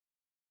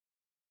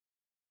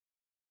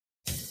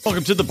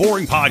Welcome to the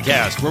Boring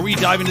Podcast, where we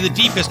dive into the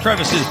deepest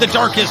crevices, the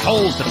darkest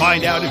holes to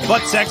find out if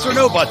butt sex or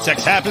no butt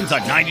sex happens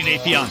on 90 Day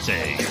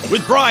Fiancé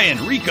with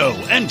Brian, Rico,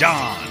 and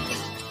Don.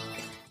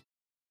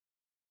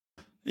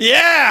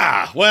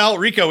 Yeah, well,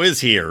 Rico is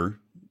here.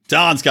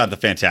 Don's got the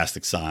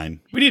fantastic sign.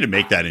 We need to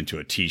make that into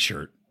a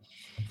t-shirt.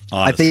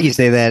 I think you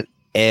say that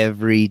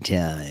every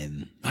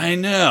time. I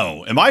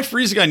know. Am I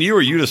freezing on you or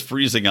are you just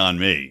freezing on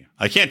me?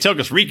 I can't tell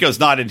because Rico's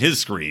not in his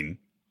screen.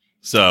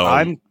 So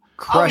I'm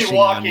crushing on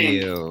walking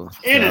you.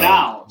 in and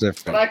out,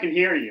 different. but I can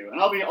hear you,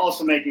 and I'll be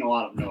also making a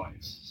lot of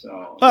noise.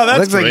 So, oh, that's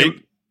looks like great.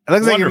 it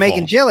looks like you're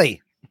making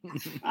chili. no,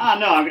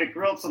 I'm going to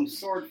grill some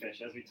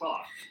swordfish as we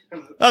talk.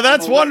 Oh,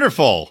 that's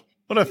wonderful.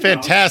 What a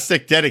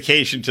fantastic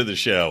dedication to the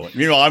show.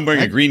 Meanwhile, I'm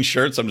wearing a green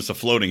shirt, so I'm just a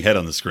floating head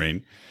on the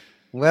screen.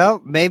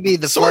 Well, maybe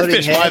the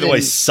swordfish, floating head by the way,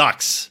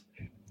 sucks.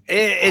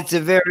 It's a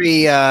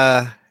very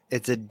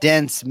it's a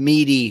dense,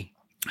 meaty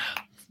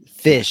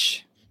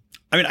fish.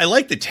 I mean, I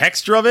like the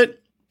texture of it,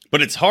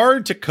 but it's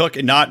hard to cook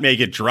and not make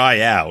it dry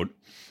out.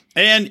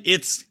 And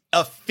it's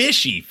a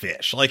fishy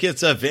fish. Like,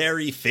 it's a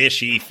very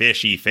fishy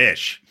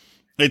fish.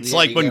 It's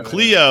like when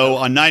Cleo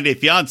on 90 Day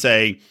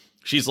Fiancé,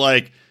 she's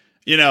like,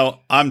 you know,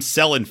 I'm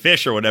selling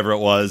fish or whatever it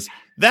was.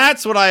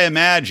 That's what I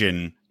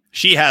imagine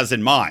she has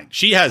in mind.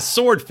 She has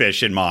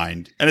swordfish in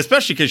mind. And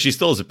especially because she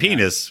still has a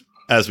penis,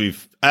 as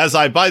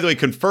I, by the way,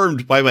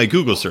 confirmed by my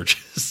Google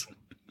searches.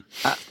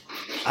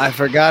 I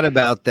forgot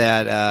about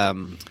that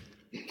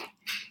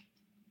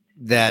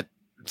that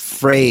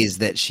phrase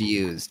that she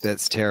used.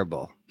 That's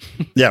terrible.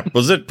 Yeah.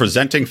 Was it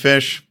presenting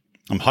fish?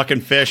 I'm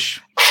hucking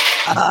fish.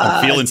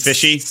 I'm feeling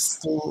fishy.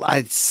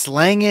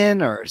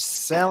 Slanging or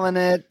selling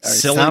it or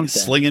something.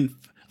 Slinging.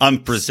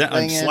 I'm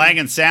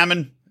slanging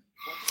salmon.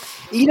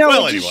 You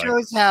know, it just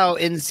shows how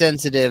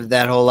insensitive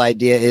that whole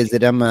idea is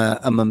that I'm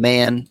a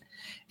man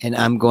and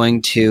I'm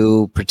going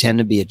to pretend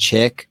to be a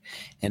chick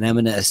and I'm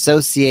going to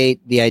associate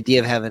the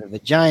idea of having a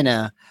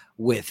vagina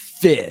with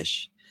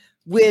fish,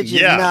 which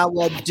is not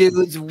what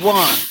dudes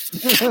want.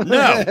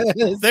 No,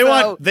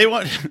 what they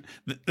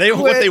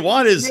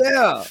want is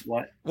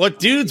what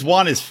dudes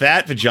want is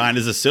fat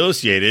vaginas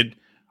associated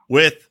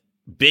with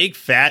big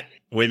fat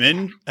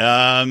women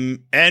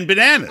and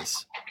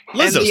bananas,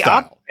 Lizzo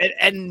style,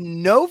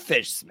 and no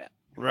fish smell,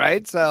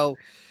 right? So,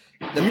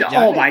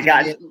 oh my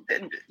god,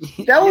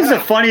 that was the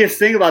funniest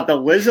thing about the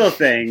Lizzo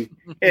thing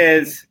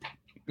is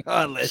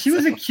she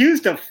was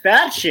accused of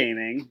fat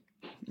shaming.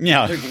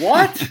 Yeah, like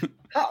what?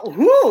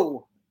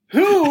 Who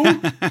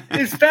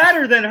is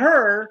fatter than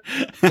her?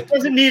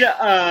 Doesn't need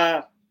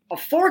a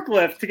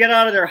forklift to get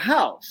out of their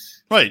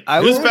house. Right.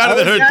 Who's fatter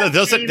than her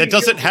that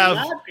doesn't have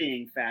not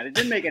being fat? It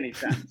didn't make any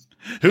sense.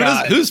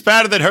 Who's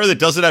fatter than her that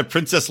doesn't have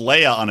Princess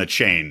Leia on a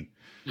chain?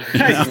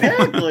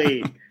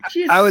 Exactly.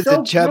 I was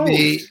a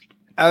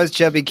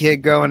chubby kid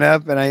growing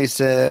up, and I used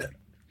to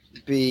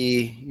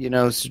be,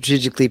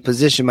 strategically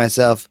position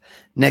myself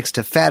next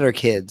to fatter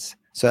kids,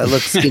 so I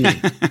looked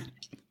skinny.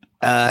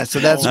 So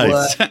that's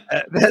nice. What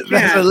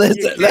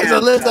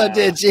Lizzo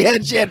did. She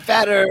had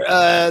fatter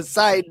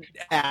side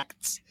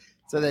acts,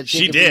 so that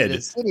she could did. Be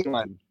the skinny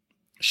one.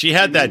 She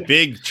had that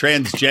big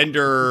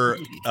transgender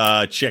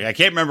chick. I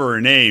can't remember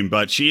her name,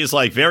 but she is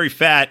like very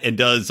fat and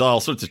does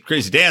all sorts of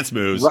crazy dance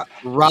moves.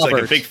 Robert,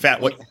 like a big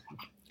fat what?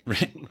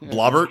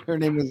 Blobbert. Her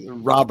name is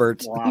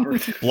Robert.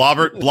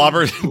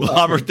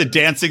 Blobbert, the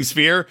dancing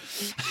sphere.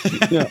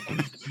 Yeah.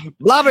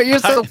 Blobbert, you're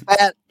so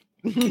fat.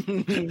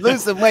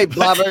 Lose some weight,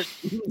 Blobbert.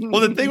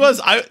 Well, the thing was,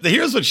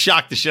 here's what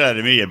shocked the shit out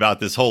of me about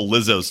this whole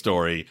Lizzo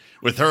story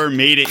with her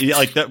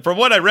from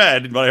what I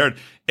read and what I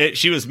heard,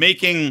 she was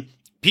making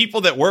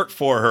people that work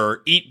for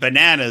her eat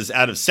bananas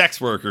out of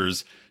sex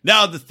workers.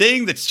 Now, the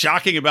thing that's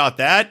shocking about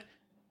that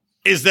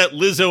is that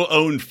Lizzo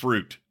owned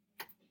fruit.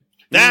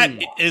 That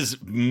is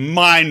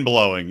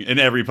mind-blowing in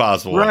every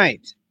possible way.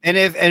 Right. And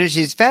if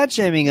she's fat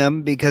shaming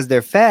them because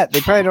they're fat, they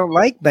probably don't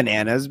like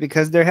bananas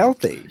because they're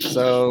healthy.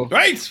 So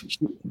right.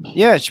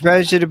 Yeah, she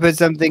probably should have put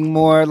something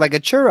more like a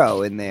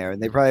churro in there,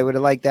 and they probably would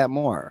have liked that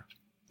more.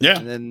 Yeah.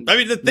 I mean,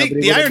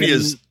 the irony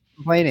is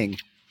complaining.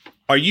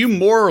 Are you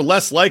more or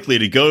less likely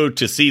to go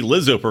to see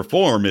Lizzo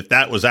perform if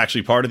that was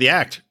actually part of the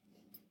act?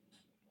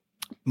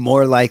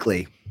 More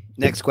likely.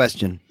 Next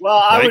question. Well,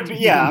 I would be,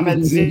 yeah, I'm at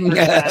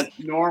 0%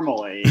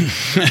 normally.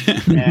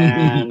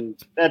 And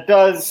that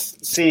does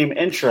seem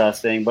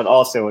interesting, but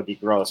also would be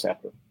gross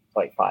after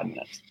like 5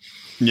 minutes.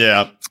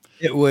 Yeah.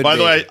 It would. By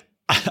the way,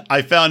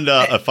 I found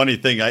a funny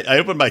thing. I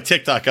opened my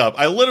TikTok up.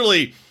 I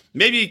literally,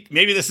 maybe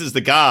this is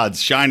the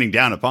gods shining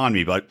down upon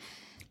me, but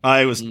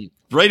I was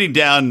writing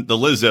down the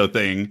Lizzo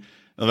thing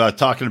about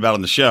talking about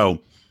on the show.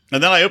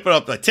 And then I opened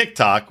up a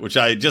TikTok, which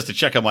just to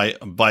check out my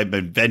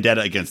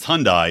vendetta against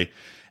Hyundai.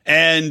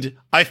 And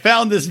I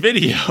found this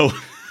video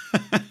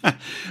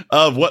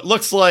of what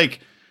looks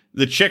like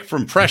the chick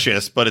from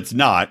Precious, but it's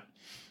not.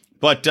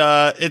 But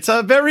it's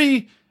a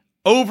very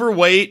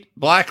overweight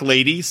black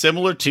lady,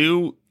 similar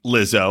to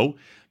Lizzo,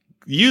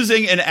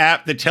 using an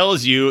app that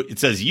tells you, it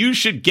says you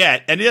should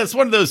get, and it's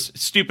one of those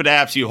stupid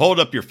apps you hold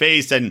up your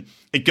face and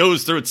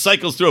it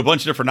cycles through a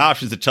bunch of different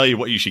options to tell you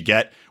what you should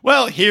get.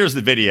 Well, here's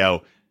the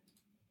video.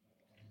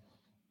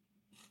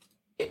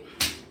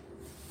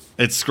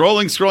 It's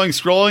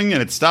scrolling,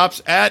 and it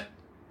stops at,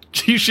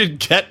 you should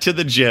get to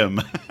the gym.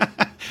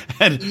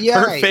 And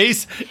her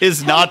face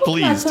is not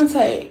pleased.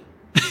 To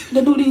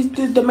do these,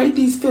 to make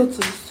these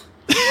filters.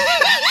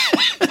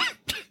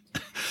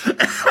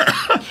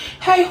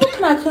 Hey, who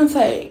can I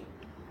contact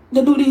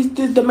to do these,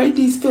 to make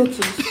these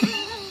filters?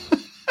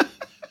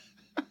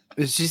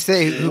 Did she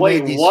say who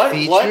made these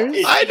features?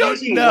 What? I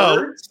don't know.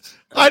 Words?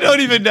 I don't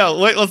even know.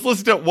 Wait, let's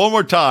listen to it one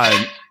more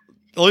time.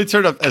 Let me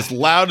turn it up as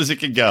loud as it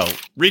can go.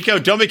 Rico,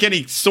 don't make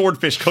any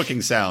swordfish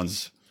cooking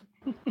sounds.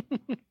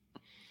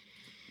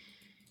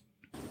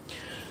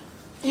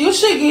 You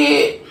should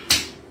get...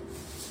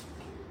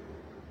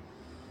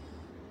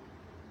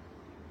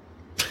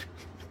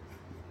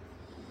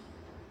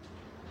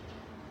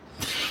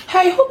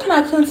 Hey, who can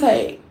I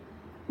contact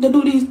to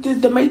do these,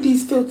 to make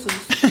these filters?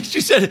 She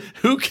said,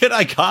 who can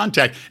I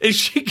contact? Is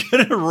she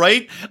going to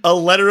write a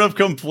letter of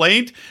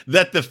complaint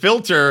that the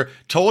filter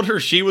told her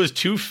she was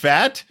too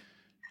fat?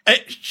 I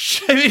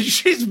mean,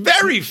 she's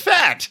very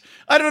fat.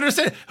 I don't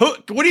understand.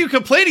 What are you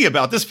complaining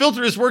about? This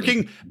filter is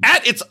working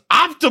at its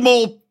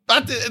optimal.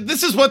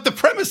 This is what the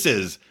premise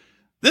is.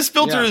 This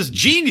filter is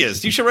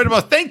genius. You should write him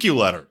a thank you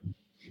letter.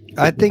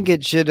 I think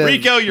it should.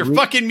 Rico, you're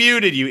fucking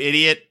muted, you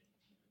idiot.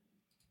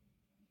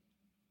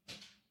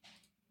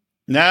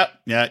 No,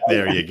 yeah,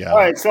 there you go. All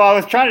right, so I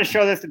was trying to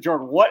show this to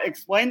Jordan.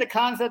 Explain the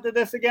concept of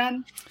this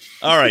again?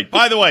 All right.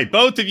 By the way,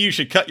 both of you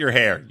should cut your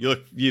hair.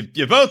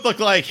 You both look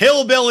like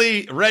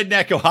hillbilly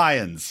redneck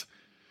Ohioans.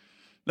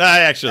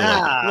 Actually,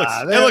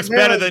 it looks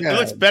better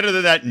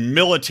than that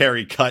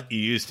military cut you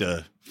used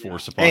to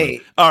force upon them.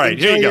 All right,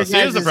 here you go. So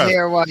here's the premise.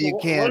 Hair while you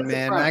can,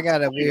 man. I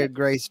got a weird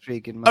gray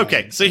streak in my.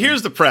 Okay, so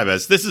here's the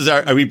premise. This is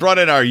we brought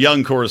in our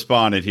young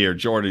correspondent here,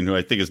 Jordan, who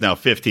I think is now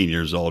 15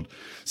 years old.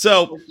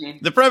 So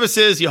the premise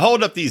is you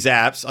hold up these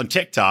apps on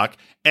TikTok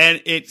and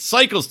it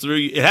cycles through.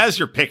 It has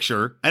your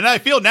picture, and I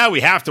feel now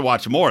we have to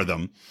watch more of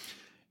them.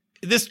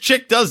 This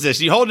chick does this.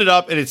 You hold it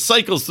up and it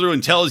cycles through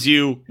and tells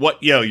you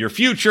what, your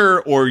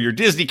future or your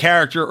Disney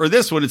character, or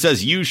this one, it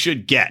says you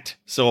should get.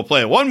 So we'll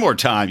play it one more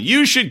time.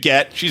 You should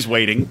get. She's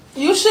waiting.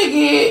 You should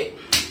get.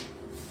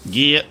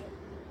 Get.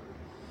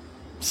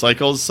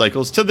 Cycles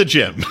to the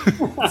gym.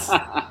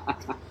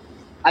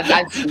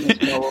 I've seen this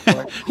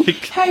before.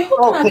 Hey,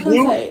 who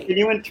can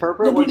you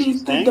interpret what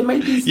she's saying?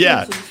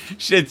 Yeah.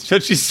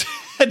 What she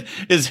said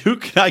is, who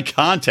can I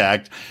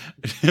contact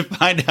to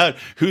find out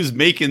who's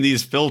making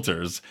these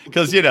filters?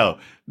 Because, they're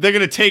going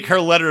to take her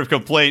letter of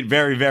complaint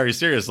very, very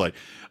seriously.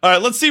 All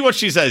right, let's see what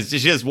she says. She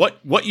says,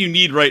 what you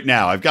need right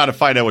now. I've got to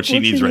find out what she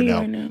needs right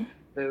now.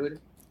 Food.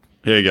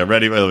 Here you go.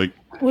 Ready?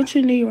 What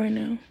you need right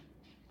now?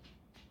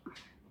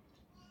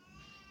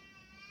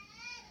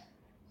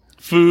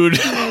 Food.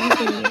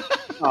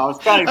 I was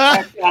trying to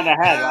catch you on the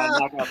head. I'm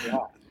not going to be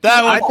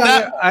I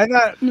thought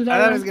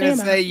I was going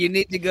to say you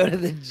need to go to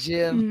the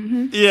gym.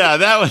 Mm-hmm. Yeah,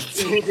 that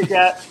was. You need to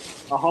get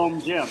a home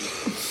gym.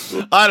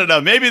 I don't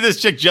know. Maybe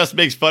this chick just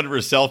makes fun of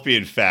herself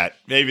being fat.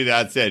 Maybe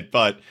that's it.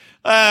 But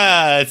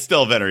it's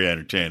still very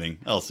entertaining.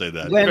 I'll say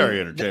that. Very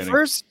entertaining. The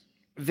first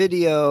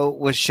video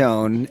was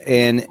shown,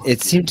 and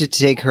it seemed to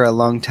take her a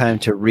long time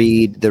to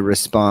read the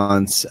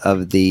response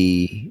of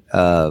the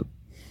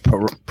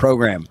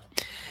program.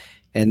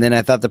 And then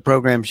I thought the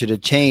program should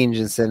have changed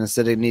and said,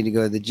 instead of need to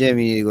go to the gym,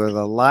 you need to go to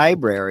the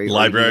library.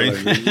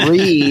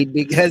 Read,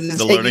 because it's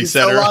taking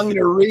so long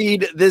to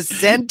read this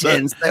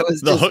sentence that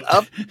was just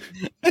up.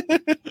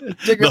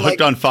 The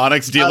Hooked on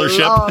Phonics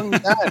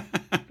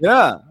dealership.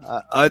 Yeah.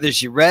 Either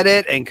she read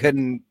it and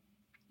couldn't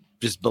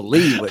just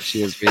believe what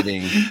she was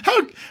reading.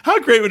 How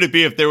great would it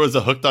be if there was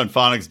a Hooked on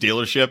Phonics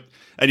dealership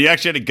and you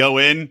actually had to go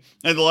in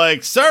and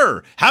like,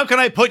 sir, how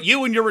can I put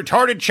you and your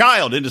retarded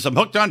child into some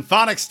Hooked on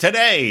Phonics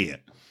today?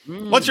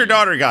 What's your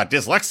daughter got?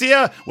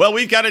 Dyslexia? Well,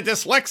 we've got a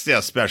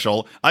dyslexia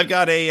special. I've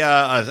got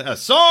a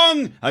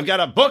song. I've got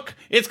a book.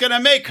 It's going to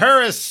make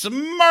her as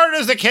smart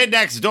as the kid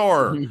next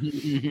door.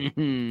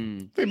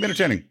 It's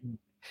entertaining.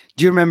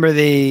 Do you remember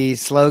the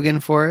slogan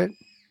for it?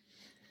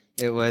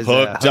 It was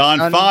Hooked on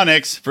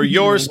Phonics for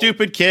your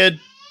stupid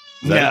kid.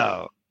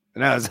 No,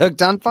 it's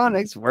Hooked on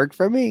Phonics. Worked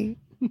for me.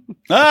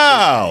 Oh,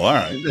 all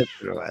right. That's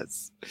what it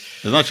was.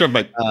 I'm not sure if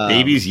my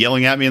baby's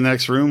yelling at me in the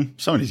next room.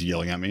 Somebody's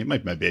yelling at me. It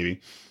might be my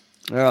baby.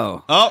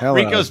 Oh, hello.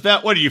 Rico's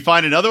fat. What, did you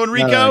find another one,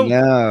 Rico?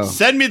 No.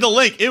 Send me the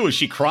link. Ew, is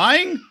she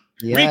crying?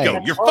 Yeah,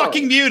 Rico, you're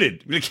fucking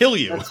muted. I'm going to kill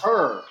you. That's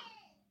her.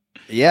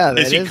 Yeah,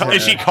 is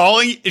she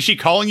calling? Is she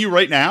calling you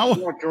right now?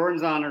 Yeah,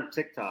 Jordan's on her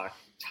TikTok.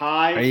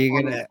 Ty. Are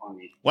you gonna?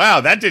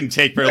 Wow, that didn't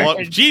take very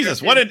long.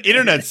 Jesus, what an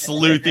internet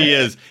sleuth he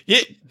is.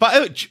 Yeah,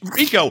 but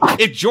Rico,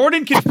 if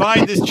Jordan can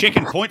find this chick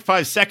in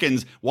 0.5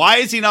 seconds, why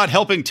is he not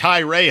helping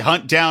Ty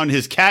hunt down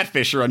his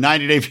catfisher on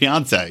 90 Day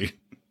Fiance?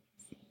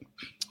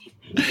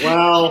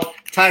 Well,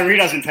 Tyree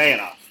doesn't pay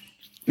enough.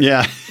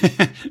 Yeah,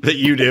 that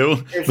you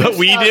do, but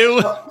we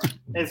do.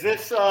 Is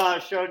this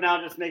show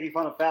now just making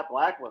fun of fat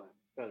black women?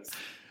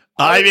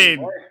 I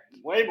mean,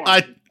 way more.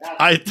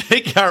 I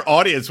think our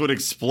audience would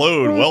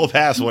explode well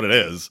past what it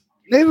is.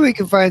 Maybe we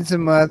can find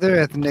some other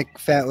ethnic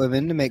fat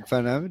women to make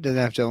fun of. It doesn't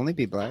have to only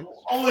be black.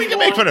 We can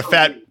make fun of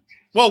fat.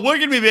 Well, we're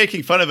going to be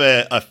making fun of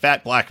a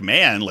fat black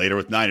man later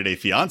with 90 Day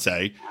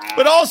Fiancé,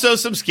 but also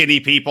some skinny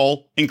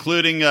people,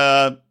 including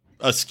a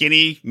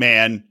skinny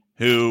man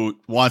who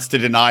wants to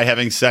deny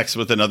having sex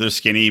with another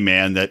skinny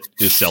man that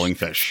is selling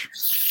fish.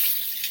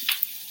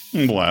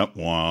 Womp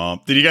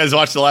womp. Did you guys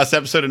watch the last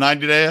episode of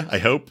 90 Day? I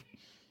hope.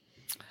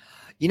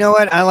 You know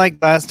what? I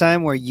liked last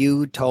time where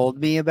you told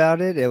me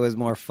about it. It was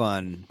more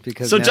fun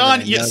because. So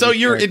John,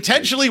 you're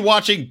intentionally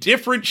watching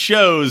different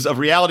shows of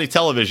reality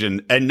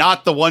television and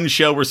not the one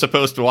show we're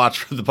supposed to watch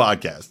for the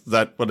podcast. Is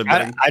that what it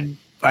meant?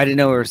 I didn't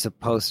know we were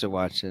supposed to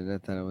watch it. I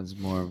thought it was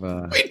more of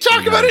a. We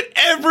talk about it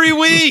every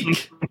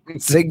week.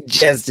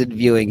 Suggested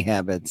viewing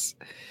habits.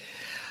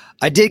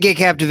 I did get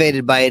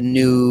captivated by a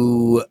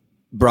new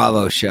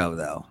Bravo show,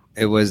 though.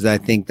 It was, I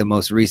think, the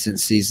most recent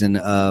season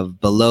of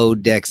Below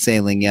Deck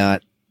Sailing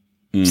Yacht.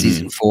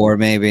 Season 4,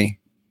 maybe.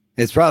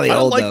 It's probably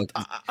old, though.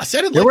 I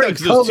said it like that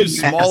because it was too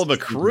small of a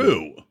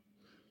crew.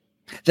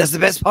 That's the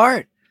best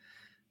part.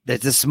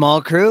 That's a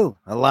small crew.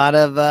 A lot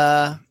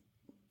of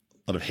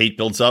hate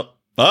builds up.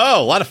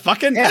 Oh, a lot of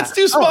fucking? Yeah. That's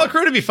too small a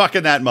crew to be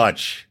fucking that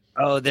much.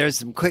 Oh, there's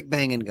some quick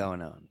banging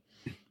going on.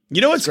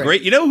 You know what's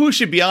great? You know who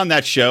should be on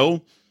that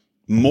show?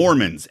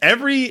 Mormons.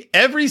 Every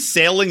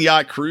sailing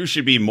yacht crew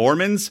should be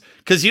Mormons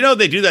because, you know,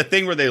 they do that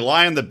thing where they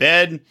lie on the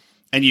bed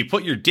and you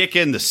put your dick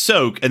in the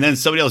soak, and then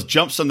somebody else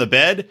jumps on the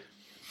bed.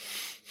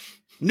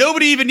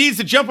 Nobody even needs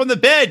to jump on the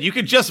bed. You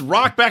can just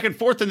rock back and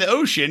forth in the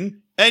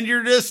ocean, and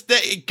you're just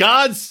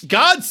God's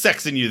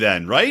sexing you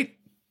then, right?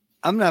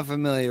 I'm not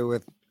familiar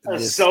with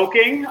this.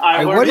 Soaking.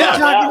 I what are you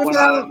talking about?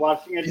 I was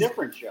watching a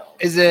different show.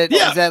 Is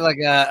that like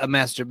a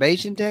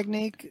masturbation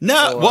technique?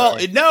 No,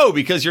 no,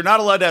 because you're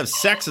not allowed to have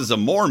sex as a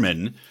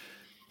Mormon.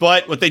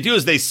 But what they do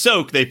is they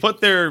soak. They put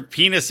their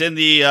penis in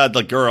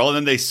the girl, and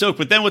then they soak.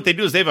 But then what they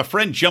do is they have a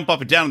friend jump up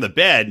and down on the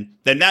bed.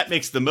 Then that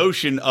makes the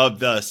motion of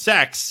the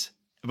sex.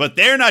 But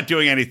they're not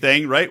doing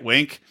anything, right?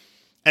 Wink.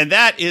 And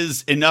that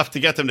is enough to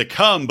get them to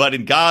come. But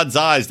in God's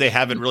eyes, they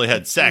haven't really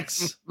had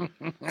sex.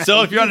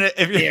 So if you're on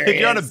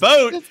a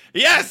boat,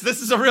 yes,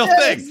 this is a real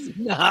thing. It's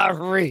not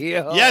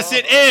real. Yes,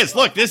 it is.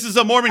 Look, this is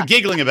a Mormon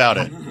giggling about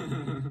it.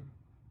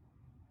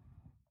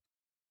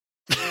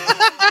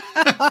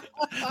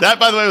 That,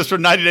 by the way, was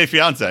from 90 Day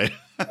Fiancé.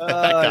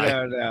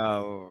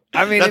 No.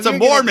 I mean, that's a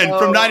Mormon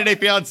from 90 Day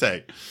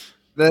Fiancé.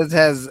 This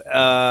has,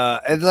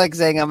 it's like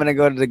saying I'm going to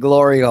go to the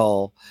glory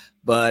hole,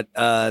 but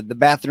the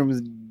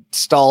bathroom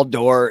stall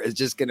door is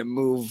just going to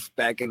move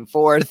back and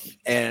forth.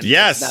 And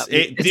yes, that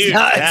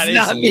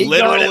is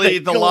literally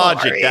the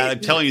logic.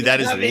 I'm telling you,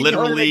 that is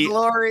literally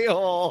glory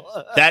hole.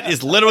 That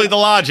is literally the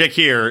logic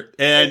here.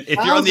 And if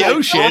you're on the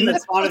ocean,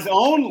 it's on his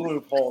own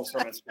loopholes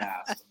from his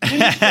past.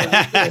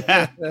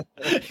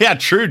 Yeah,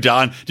 true,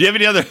 Don. Do you have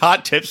any other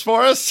hot tips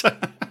for us?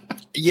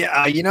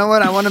 Yeah, you know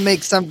what? I want to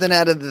make something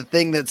out of the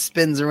thing that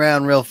spins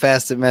around real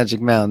fast at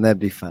Magic Mountain. That'd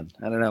be fun.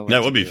 I don't know.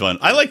 That would be fun.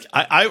 I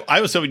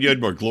was hoping you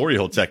had more glory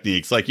hole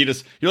techniques. Like you're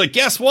like,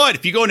 guess what?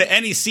 If you go into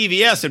any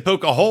CVS and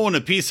poke a hole in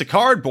a piece of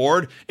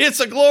cardboard,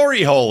 it's a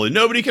glory hole and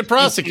nobody can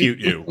prosecute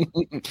you.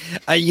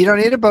 You don't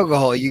need to poke a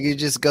hole. You can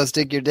just go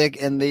stick your dick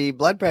in the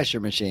blood pressure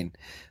machine.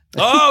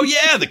 Oh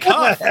yeah, the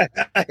cuff. Yeah,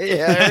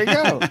 there you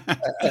go.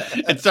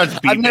 It starts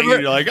beeping.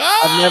 You're like,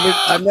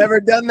 I've never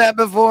done that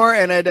before,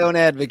 and I don't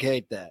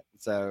advocate that.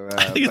 So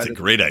I think it's a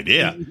great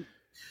idea.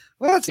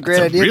 Well, it's a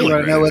great idea. You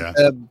want to know what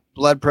the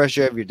blood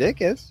pressure of your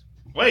dick is?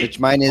 Wait, which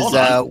mine is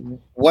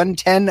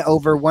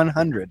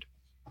 110/100.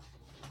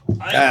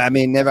 I've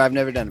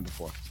never done it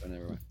before. So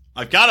never mind.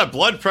 I've got a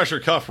blood pressure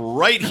cuff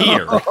right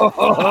here. Because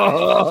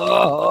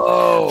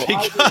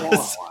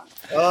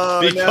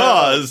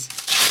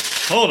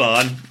hold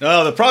on.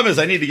 The problem is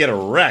I need to get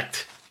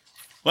erect.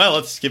 Well,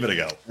 let's give it a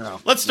go. No.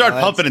 Let's start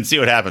pumping and see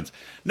what happens.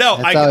 No,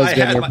 I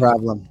had a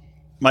problem.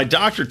 My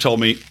doctor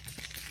told me.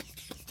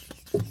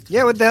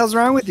 Yeah, what the hell's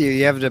wrong with you?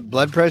 You have the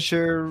blood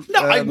pressure? No,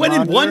 I went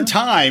in one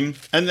time,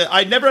 and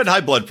I never had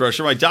high blood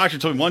pressure. My doctor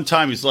told me one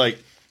time, he's like,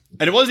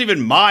 and it wasn't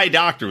even my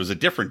doctor; it was a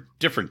different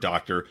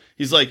doctor.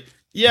 He's like,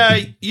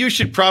 "Yeah, you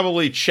should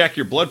probably check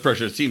your blood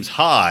pressure. It seems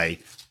high."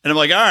 And I'm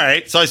like, "All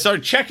right." So I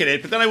started checking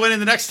it, but then I went in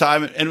the next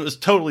time, and it was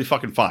totally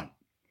fucking fine.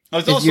 I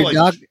was also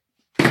like.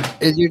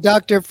 Is your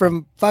doctor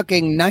from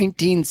fucking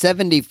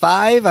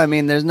 1975? I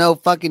mean, there's no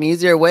fucking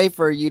easier way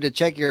for you to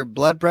check your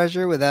blood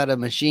pressure without a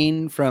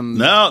machine from...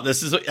 No,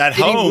 this is at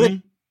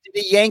home. Did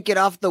he yank it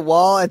off the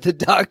wall at the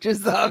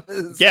doctor's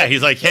office? Yeah,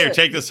 he's like, here,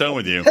 take this home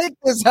with you. Take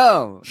this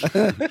home.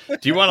 Do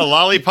you want a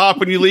lollipop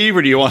when you leave,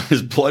 or do you want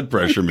his blood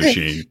pressure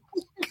machine?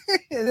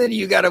 And then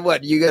you got to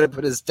what? You got to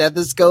put a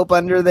stethoscope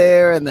under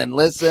there and then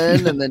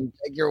listen and then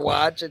check your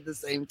watch at the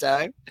same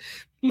time.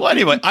 Well,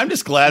 anyway, I'm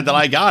just glad that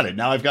I got it.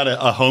 Now I've got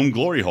a home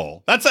glory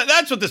hole. That's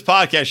what this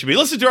podcast should be.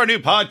 Listen to our new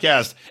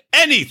podcast,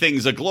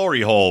 Anything's a Glory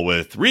Hole,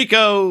 with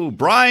Rico,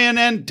 Brian,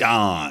 and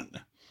Don.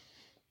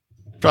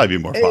 Probably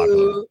be more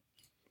popular.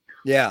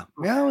 Yeah.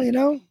 Well,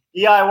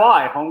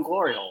 DIY home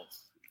glory holes.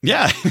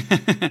 Yeah,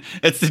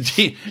 it's the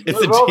DIY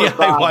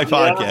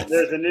podcast. Yeah,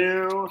 there's a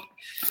new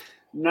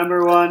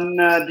number one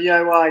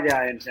DIY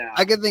guy in town.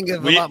 I could think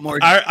of a lot more.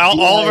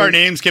 All of our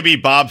names can be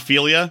Bob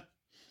Felia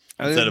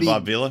instead of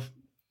Bob Vila.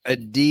 A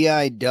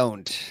DI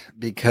don't,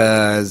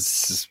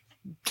 because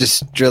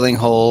just drilling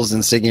holes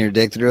and sticking your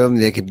dick through them,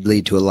 they could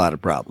lead to a lot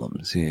of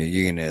problems.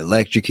 You're going to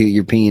electrocute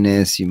your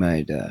penis. You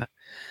might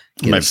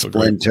get a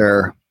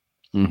splinter.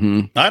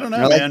 Mm-hmm. I don't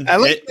know, man. I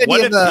like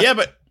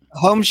but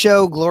home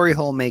show glory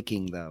hole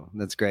making, though.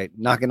 That's great.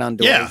 Knocking on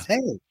doors. Yeah.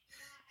 Hey,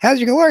 how's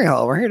your glory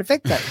hole? We're here to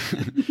fix that.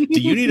 Do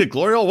you need a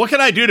glory hole? What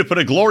can I do to put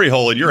a glory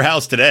hole in your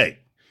house today?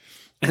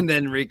 And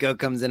then Rico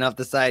comes in off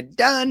the side.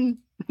 Done.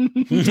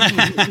 We've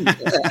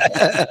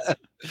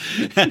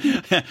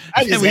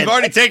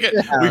already taken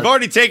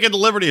the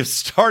liberty of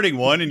starting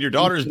one in your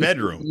daughter's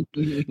bedroom.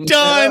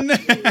 Done.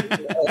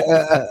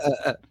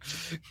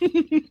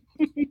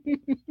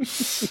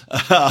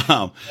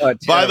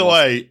 By the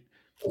way,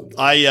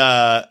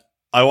 I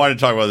want to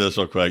talk about this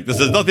real quick. This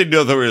has nothing to do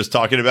with what we were just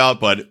talking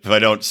about, but if I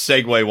don't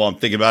segue while I'm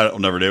thinking about it, I'll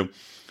never do.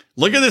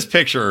 Look at this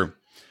picture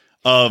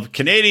of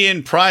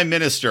Canadian Prime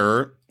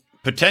Minister,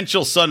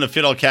 potential son of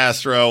Fidel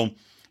Castro,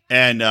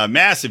 and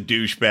massive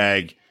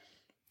douchebag,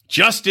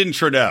 Justin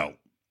Trudeau.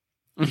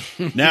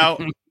 Now,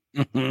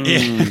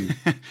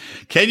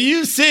 can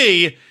you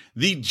see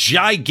the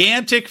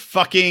gigantic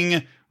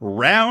fucking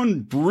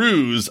round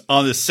bruise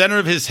on the center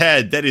of his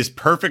head that is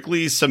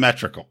perfectly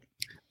symmetrical?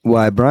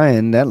 Why,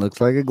 Brian, that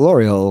looks like a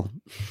glory hole.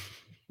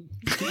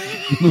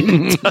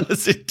 It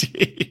does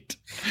indeed.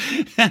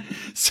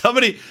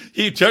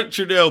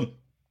 Trudeau,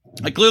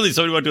 clearly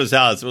somebody went to his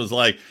house and was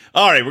like,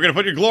 all right, we're going to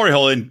put your glory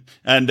hole in.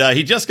 And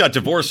he just got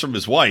divorced from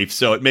his wife,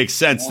 so it makes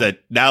sense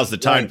that now's the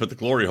time to put the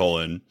glory hole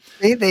in.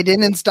 They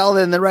didn't install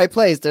it in the right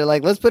place. They're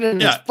like, let's put it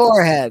in his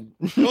forehead.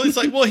 Well,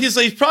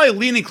 he's probably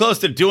leaning close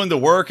to doing the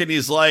work, and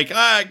he's like,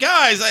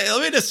 guys, let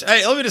me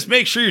just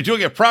make sure you're doing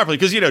it properly,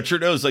 because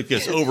Trudeau's like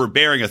this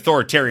overbearing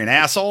authoritarian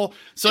asshole.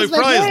 So he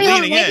probably is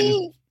leaning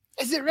in.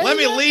 Is it ready? Let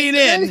me lean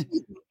in.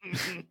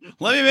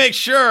 Let me make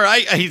sure.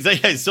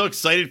 He's so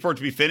excited for it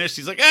to be finished.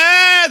 He's like,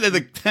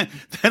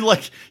 then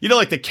like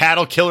the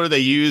cattle killer they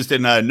used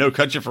in No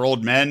Country for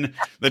Old Men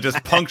that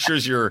just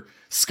punctures your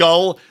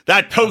skull.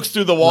 That pokes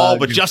through the wall,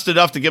 but just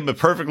enough to give him a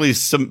perfectly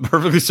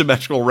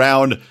symmetrical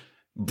round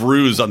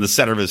bruise on the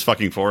center of his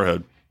fucking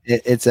forehead.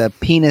 It's a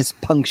penis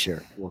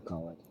puncture, we'll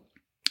call it.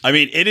 I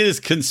mean, it is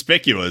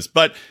conspicuous,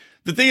 but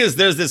the thing is,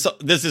 there's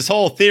this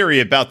whole theory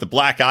about the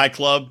Black Eye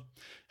Club.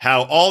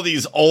 How all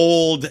these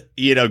old,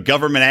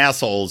 government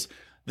assholes,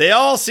 they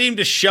all seem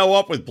to show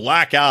up with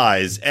black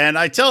eyes. And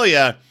I tell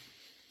you,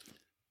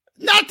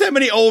 not that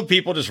many old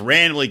people just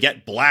randomly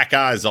get black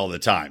eyes all the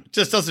time. It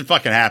just doesn't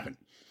fucking happen.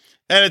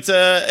 And it's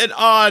an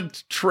odd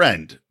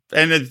trend.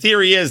 And the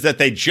theory is that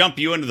they jump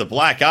you into the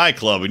Black Eye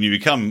Club and you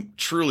become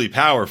truly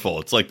powerful.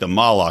 It's like the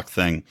Moloch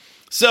thing.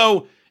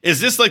 So is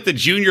this like the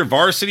junior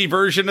varsity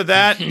version of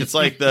that? It's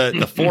like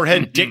the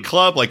forehead dick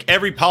club. Like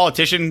every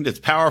politician that's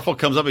powerful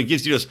comes up and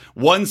gives you just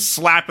one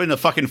slap in the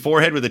fucking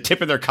forehead with the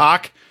tip of their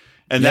cock.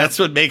 And that's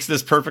what makes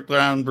this perfect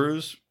round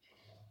bruise.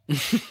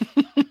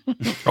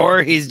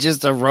 Or he's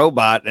just a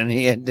robot and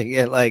he had to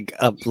get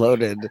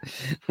uploaded.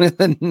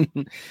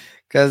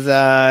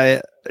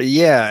 Because,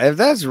 if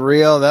that's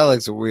real, that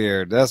looks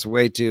weird. That's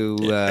way too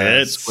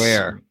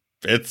square.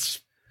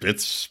 It's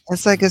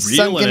like a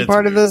sunken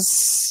part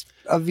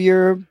of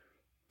your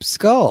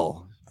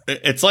skull.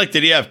 It's like,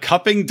 did he have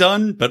cupping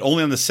done, but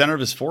only on the center of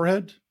his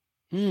forehead?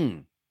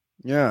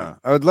 Yeah,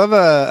 I would love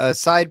a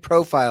side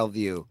profile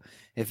view.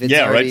 If it's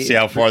right. See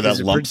how far that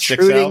lump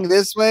sticks out.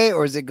 This way,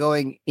 or is it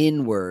going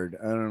inward?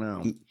 I don't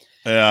know.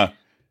 Yeah,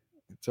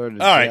 it's hard to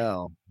tell.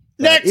 Right.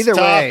 Next either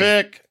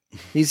topic. Way,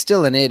 he's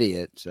still an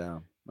idiot,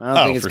 so I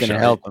don't think it's going to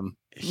help him.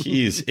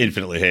 He's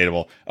infinitely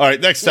hateable. All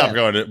right, next topic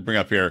I want to bring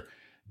up here.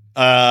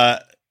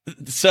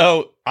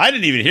 So I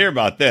didn't even hear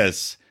about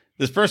this.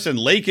 This person,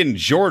 Lakin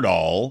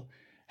Jordal,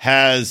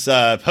 has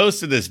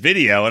posted this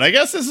video, and I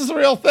guess this is a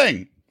real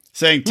thing,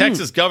 saying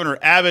Texas Governor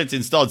Abbott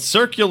installed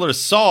circular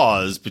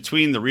saws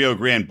between the Rio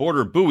Grande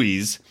border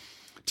buoys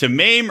to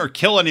maim or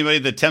kill anybody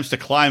that attempts to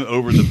climb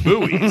over the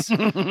buoys.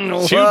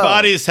 2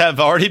 bodies have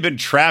already been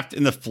trapped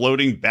in the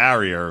floating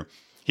barrier.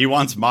 He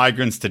wants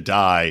migrants to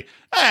die.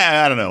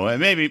 I don't know.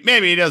 Maybe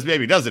he does,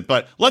 maybe he doesn't.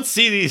 But let's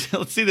see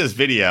this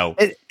video.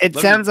 It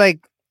sounds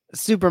like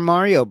Super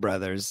Mario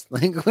Brothers,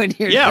 like when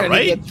you're you're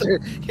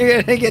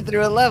gonna get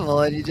through a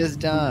level and you just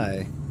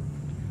die.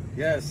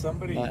 Yeah,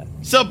 somebody.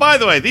 So, by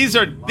the way, these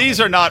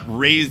are not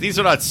raised. These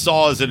are not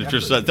saws that are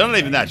just. They're not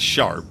even that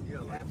sharp.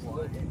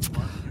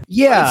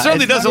 Yeah, it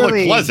certainly doesn't look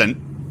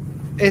pleasant.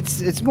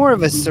 It's more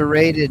of a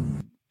serrated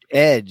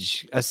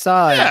edge. A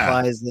saw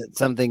implies that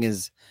something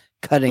is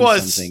cutting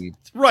something.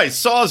 Right,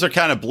 saws are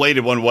kind of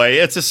bladed one way.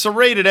 It's a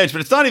serrated edge,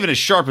 but it's not even as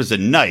sharp as a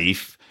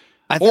knife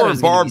or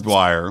barbed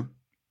wire.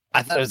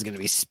 I thought it was going to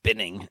be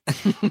spinning.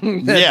 That'd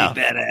be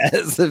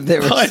badass if they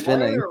were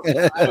spinning.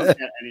 I don't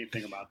get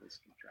anything about this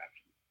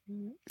contraption.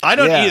 I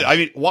don't either. I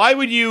mean, why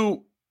would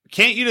you?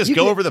 Can't you just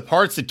go over the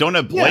parts that don't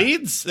have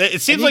blades?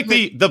 It seems like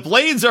the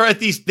blades are at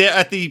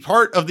the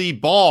part of the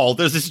ball.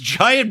 There's this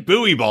giant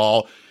buoy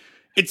ball.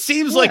 It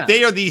seems like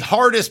they are the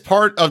hardest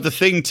part of the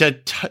thing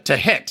to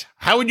hit.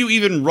 How would you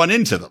even run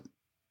into them?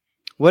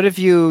 What if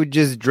you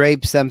just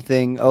drape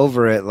something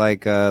over it,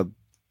 like a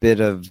bit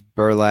of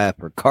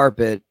burlap or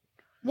carpet?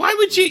 Why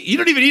would you? You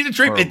don't even need to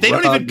drape it. They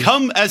don't even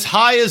come as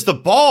high as the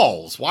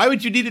balls. Why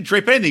would you need to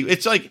drape anything?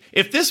 It's like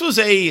if this was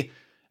a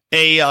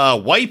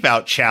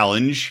wipeout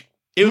challenge,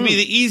 it would be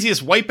the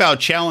easiest wipeout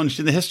challenge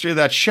in the history of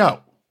that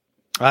show.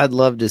 I'd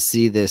love to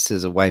see this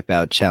as a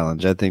wipeout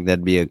challenge. I think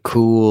that'd be a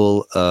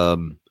cool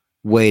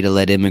way to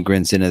let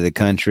immigrants into the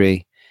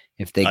country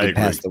if they could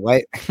pass the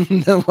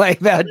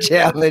wipeout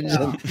challenge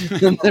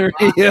in the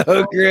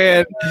Rio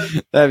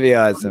Grande. That'd be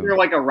awesome. You're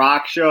like a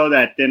rock show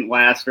that didn't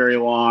last very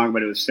long,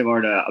 but it was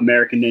similar to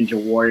American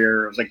Ninja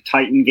Warrior. It was like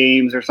Titan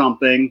Games or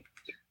something.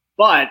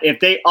 But if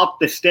they upped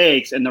the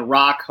stakes and The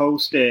Rock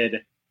hosted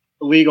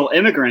illegal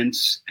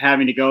immigrants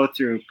having to go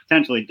through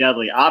potentially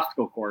deadly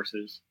obstacle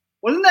courses,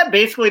 wasn't that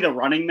basically The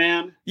Running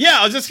Man? Yeah,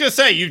 I was just gonna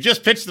say you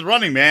just pitched The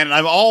Running Man, and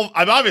I'm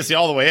obviously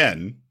all the way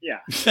in. Yeah,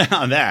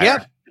 on that.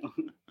 Yep.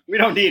 We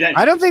don't need any.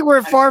 I don't think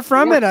we're far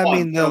from it. I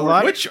mean,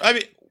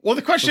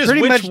 the question is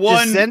pretty which much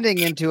one descending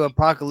into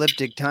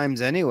apocalyptic times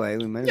anyway.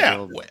 We might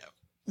as well.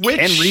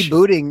 And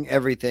rebooting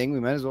everything. We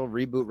might as well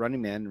reboot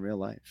Running Man in real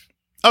life.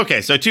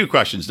 Okay, so 2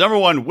 questions. Number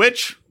 1,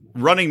 which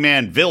Running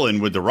Man villain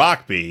would The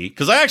Rock be?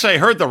 Because I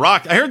heard The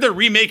Rock. I heard they're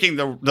remaking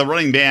the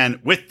Running Man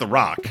with The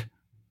Rock.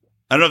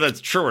 I don't know if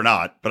that's true or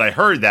not, but I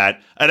heard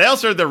that. And I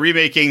also heard they're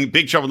remaking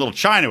Big Trouble in Little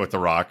China with The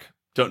Rock.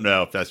 Don't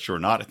know if that's true or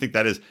not. I think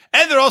that is.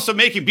 And they're also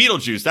making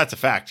Beetlejuice. That's a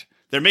fact.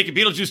 They're making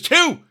Beetlejuice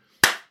 2.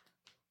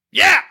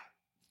 Yeah.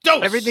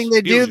 Dose. Everything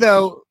they do,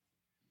 though.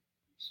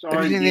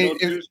 Starring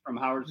Beetlejuice from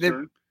Howard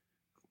Stern.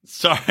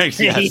 Starring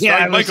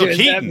Michael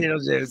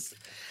Keaton.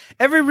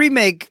 Every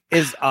remake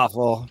is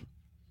awful.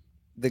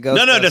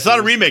 No, that's not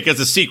a remake. It's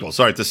a sequel.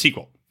 Sorry, it's a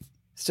sequel.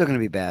 Still going to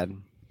be bad.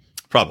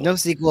 Probably. No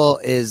sequel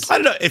is. I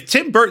don't know. If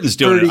Tim Burton's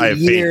doing it, I have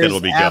faith that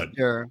it'll be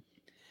good.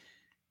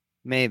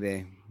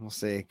 Maybe. We'll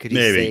see. Could he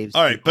save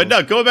all right, sequel? But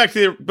no, going back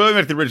to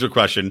the original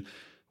question.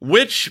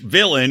 Which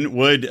villain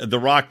would The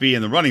Rock be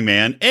in The Running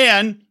Man?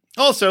 And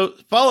also,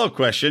 follow-up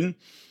question,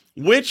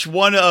 which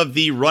one of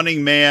the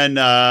Running Man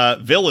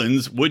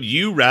villains would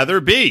you rather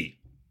be?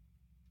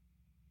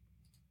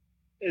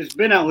 It's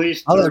been at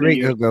least. I'll let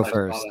Rico go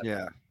first.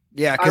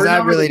 Yeah, because I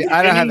don't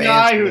have an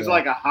guy who's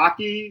like a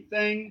hockey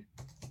thing,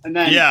 and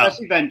then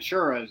Jesse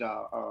Ventura is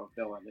a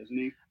villain, isn't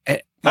he?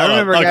 I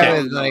remember a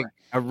guy with like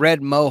a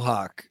red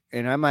mohawk,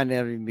 and I might not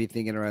even be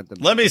thinking about the.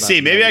 Let me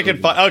see. Maybe I can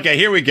find. Okay,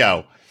 here we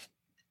go.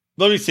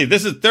 Let me see.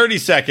 This is 30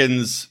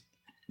 seconds.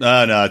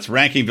 No, it's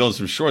ranking villains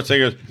from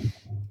Schwarzenegger.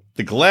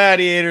 The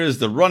Gladiators,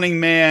 The Running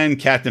Man,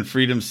 Captain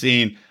Freedom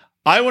Scene.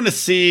 I want to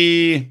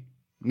see.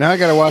 Now I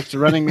got to watch The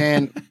Running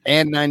Man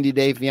and 90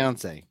 Day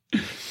Fiance.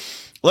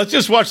 Let's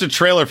just watch the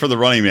trailer for The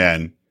Running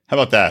Man. How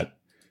about that?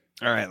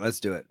 All right, let's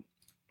do it.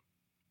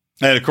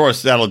 And of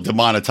course, that'll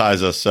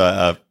demonetize us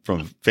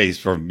from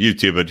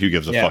YouTube, but who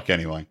gives a fuck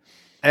anyway?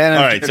 And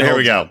all right, so here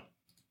we go.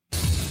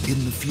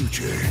 In the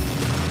future,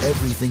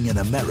 everything in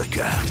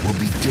America will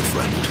be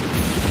different.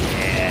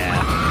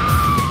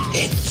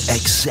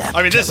 Except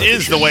I mean, this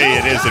is the way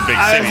it is in big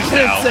cities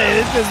now.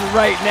 This is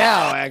right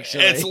now,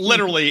 actually. It's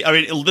literally,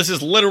 this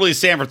is literally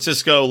San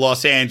Francisco,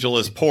 Los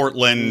Angeles,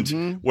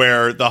 Portland,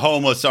 where the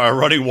homeless are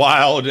running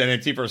wild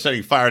and people are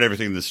setting fire to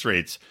everything in the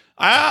streets.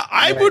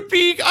 I'd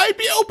be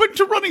open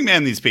to Running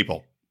Man these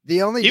people.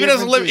 The only even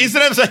as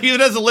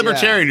a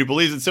libertarian who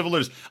believes in civil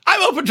liberties,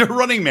 I'm open to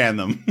Running Man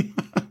them.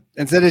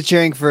 Instead of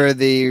cheering for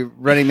the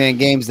Running Man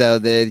games, though,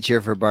 they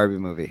cheer for a Barbie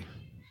movie.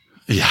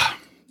 Yeah.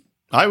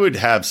 I would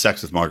have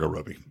sex with Margot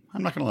Robbie.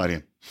 I'm not going to lie to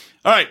you.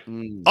 All right.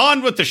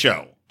 On with the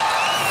show.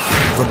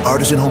 From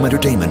Artisan Home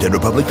Entertainment and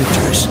Republic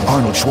Pictures,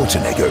 Arnold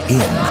Schwarzenegger in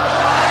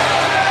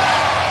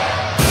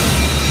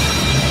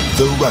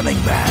The Running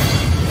Man.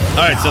 All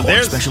right. So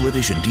there's special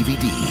edition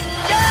DVD.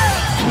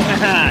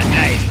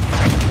 Nice.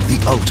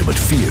 The ultimate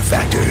fear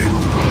factor.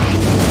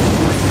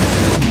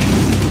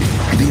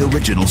 The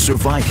original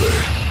Survivor.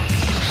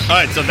 All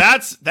right. So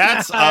that's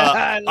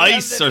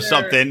Ice or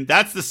something.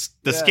 That's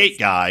the skate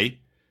guy.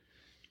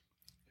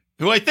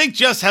 Who I think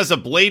just has a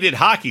bladed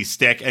hockey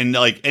stick, and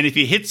if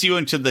he hits you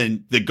into the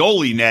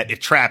goalie net, it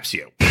traps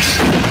you.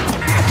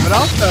 But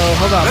also,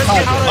 hold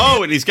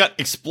on. And he's got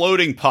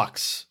exploding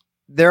pucks.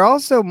 They're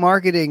also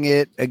marketing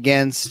it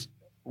against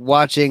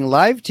watching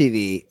live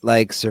TV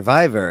like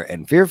Survivor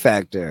and Fear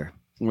Factor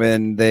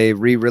when they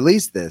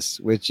re-release this,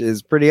 which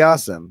is pretty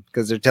awesome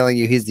because they're telling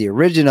you he's the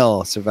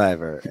original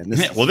Survivor. And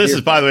this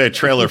is by the way a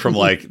trailer from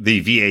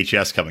the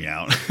VHS coming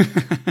out.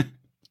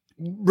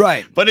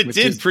 Right. But it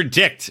did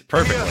predict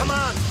perfectly.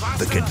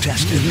 The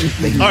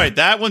contestant. All right,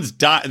 that one's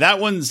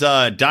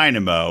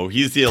Dynamo.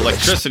 He's the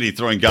electricity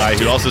throwing guy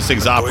who also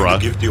sings opera.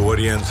 Give the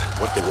audience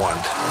what they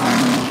want.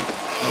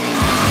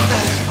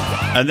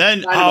 And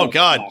then, Dynamo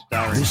God.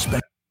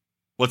 Sucked,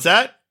 What's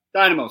that?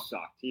 Dynamo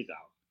sucked. He's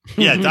out.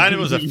 Yeah,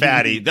 Dynamo was a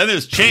fatty. Then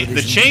there's the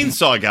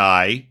chainsaw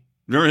guy.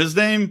 Remember his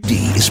name? D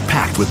is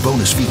packed with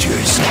bonus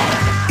features,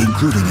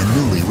 including a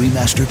newly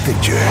remastered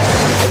picture,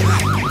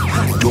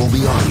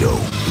 Dolby Audio.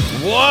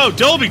 Whoa,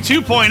 Dolby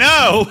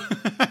 2.0.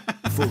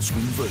 Full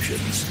screen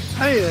versions.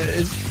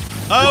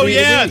 Oh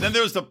yeah. Then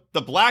there was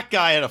the black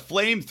guy had a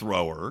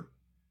flamethrower.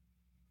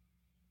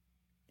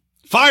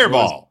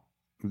 Fireball.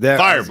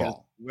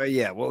 Fireball. Well,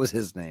 yeah. What was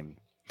his name?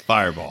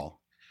 Fireball.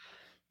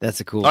 That's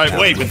a cool. All right,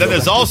 wait, but then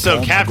there's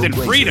also Captain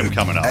Freedom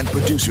coming up, and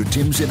producer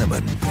Tim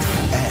Zinnemann,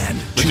 and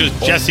which is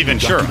Jesse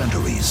Ventura.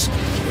 Documentaries.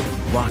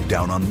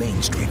 Lockdown on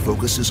Main Street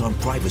focuses on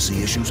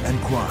privacy issues and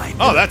crime.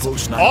 Oh, that's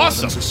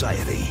awesome!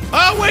 Society.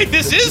 Oh wait,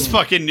 this is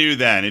fucking new.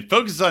 Then it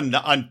focuses on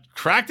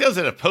crackdowns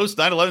in a post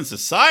 9/11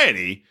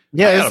 society.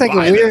 Yeah, it's like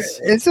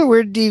it's a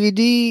weird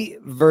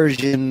DVD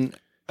version.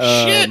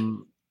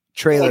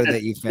 Trailer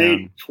that you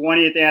found.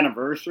 20th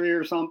anniversary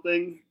or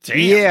something. Damn.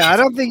 Yeah, I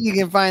don't think you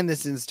can find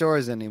this in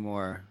stores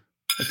anymore.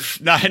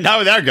 not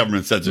with our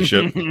government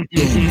censorship. Game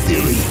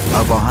Theory,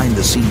 a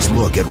behind-the-scenes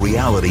look at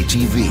reality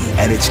TV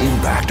and its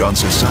impact on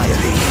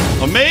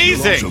society.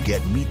 Amazing. You'll also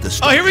get Meet the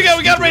Stalkers. Oh, here we go.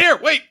 We got it right here.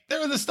 Wait,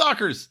 there are the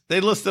stalkers.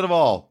 They listed them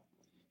all.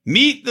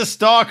 Meet the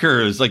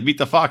Stalkers, like Meet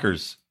the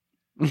Fockers.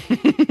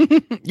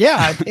 Yeah,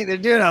 I think they're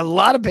doing a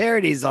lot of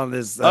parodies on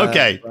this.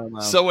 Okay,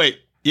 so wait.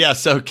 Yeah,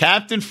 so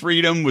Captain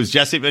Freedom was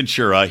Jesse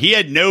Ventura. He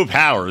had no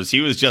powers.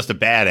 He was just a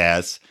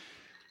badass.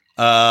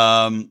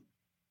 I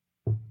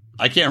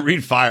can't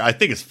read fire. I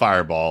think it's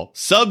Fireball.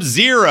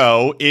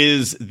 Sub-Zero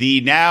is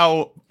the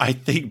now, I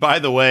think, by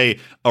the way,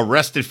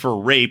 arrested for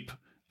rape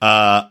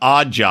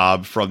Odd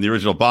Job from the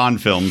original Bond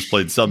films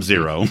played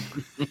Sub-Zero.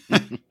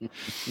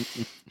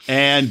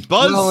 And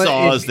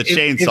Buzzsaw is the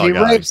chainsaw guy. If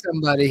he rapes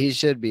somebody, he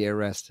should be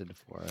arrested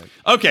for it.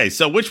 Okay,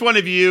 so which one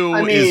of you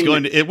is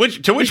going to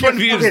which one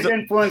of you is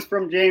influence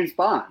from James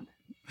Bond,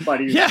 but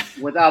he's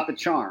without the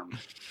charm.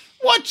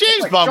 What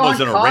James Bond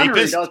wasn't a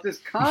rapist? Does this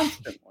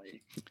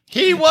constantly.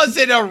 He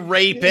wasn't a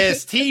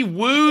rapist. He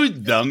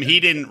wooed them.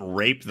 He didn't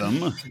rape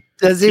them.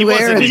 Does he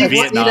wear a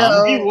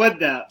tuxedo? He would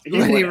that.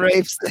 He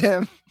rapes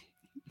them.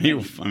 I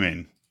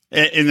mean,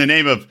 in the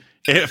name of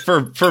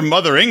for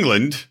Mother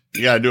England,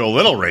 you got to do a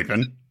little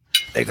raping.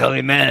 They call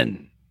me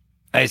man,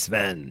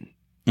 Iceman,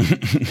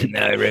 and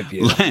now I rape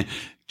you.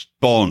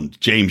 Bond,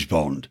 James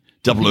Bond,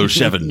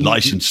 007,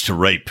 licensed to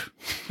rape.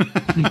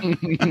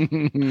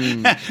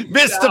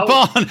 Mr.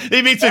 Bond,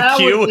 he meets a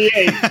Q. That would be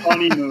a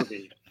funny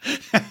movie.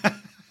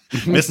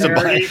 Mr.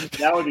 Bond.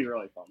 That would be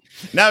really fun.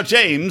 Now,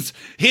 James,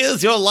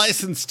 here's your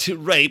license to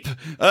rape.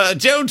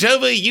 Don't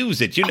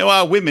overuse it. You know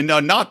our women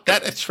are not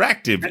that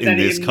attractive in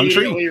this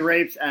country. And then he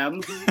rapes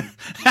M.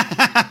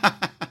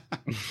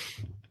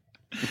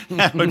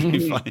 That would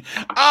be funny.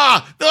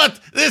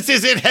 This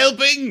isn't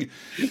helping.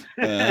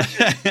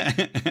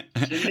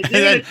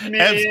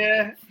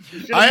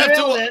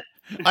 I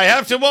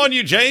have to warn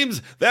you,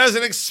 James. There's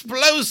an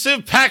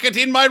explosive packet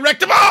in my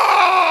rectum.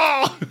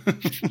 Oh!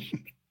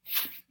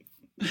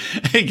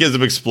 He gives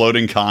him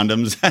exploding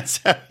condoms.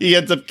 That's how he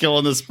ends up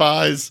killing the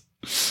spies.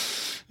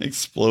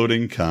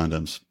 Exploding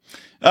condoms.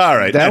 All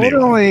right.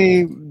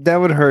 That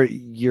would hurt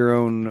your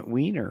own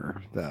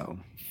wiener, though.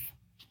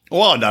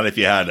 Well, not if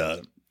you had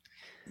a.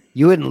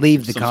 You wouldn't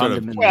leave the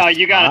condom. You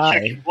got to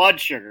check your blood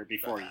sugar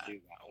before you do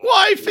that. Well,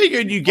 I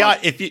figured you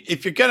got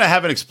if you're gonna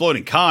have an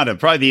exploding condom,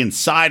 probably the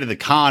inside of the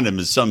condom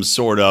is some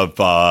sort of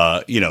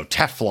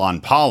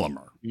Teflon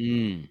polymer.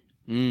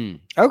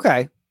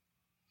 Okay.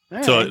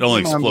 So it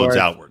only explodes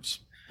outwards.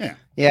 Yeah,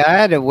 I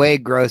had a way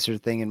grosser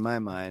thing in my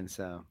mind.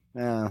 So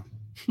yeah,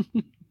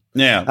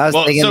 I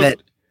was thinking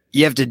that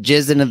you have to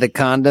jizz into the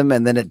condom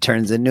and then it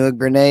turns into a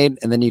grenade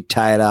and then you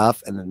tie it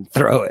off and then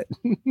throw it.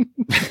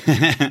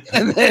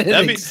 And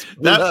then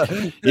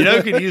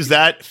you could use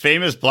that.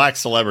 Famous black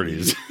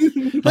celebrities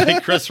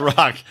like Chris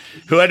Rock,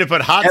 who had to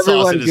put hot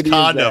sauce in his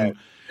condom.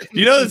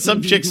 You know that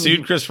some chick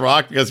sued Chris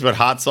Rock because he put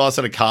hot sauce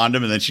in a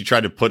condom and then she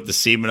tried to put the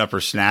semen up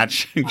her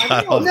snatch. And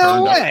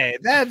no way.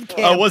 That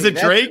can't was it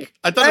Drake?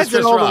 I thought it was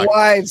Chris Rock. That's an old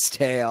wives'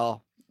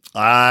 tale.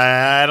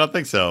 I don't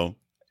think so.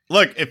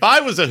 Look, if I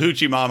was a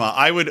hoochie mama,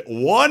 I would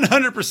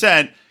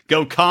 100%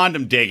 go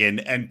condom digging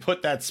and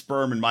put that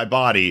sperm in my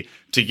body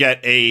to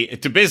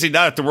basically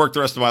not have to work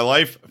the rest of my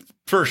life.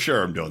 For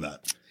sure, I'm doing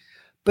that.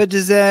 But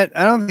I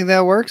don't think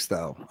that works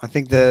though. I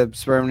think the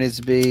sperm needs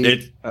to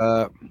be.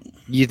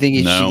 You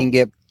think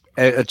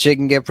a chick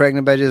can get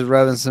pregnant by just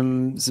rubbing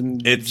some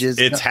jizz?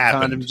 It's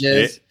happened. Condom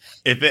jizz?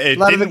 If it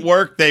didn't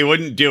work, they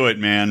wouldn't do it,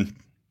 man.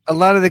 A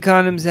lot of the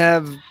condoms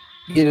have,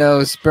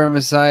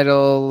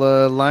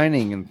 spermicidal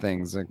lining and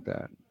things like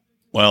that.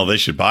 Well, they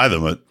should buy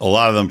them, but a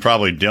lot of them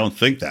probably don't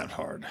think that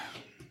hard.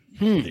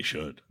 They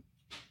should.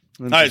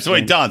 All right, so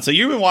wait, Don. So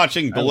you've been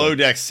watching Below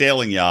Deck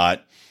Sailing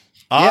Yacht.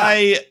 Yeah.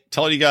 I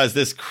told you guys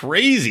this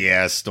crazy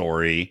ass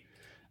story.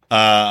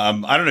 I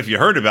don't know if you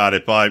heard about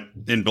it, but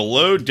in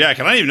Below Deck,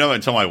 and I didn't even know it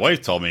until my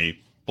wife told me,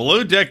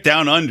 Below Deck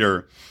Down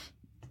Under.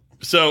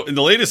 So in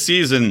the latest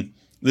season,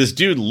 this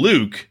dude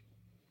Luke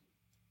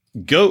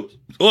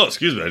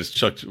excuse me, I just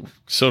chucked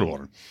soda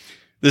water.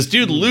 This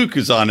dude Luke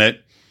is on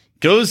it,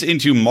 goes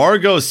into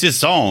Margot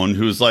Sisson,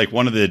 who's like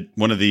one of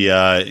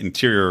the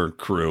interior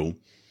crew.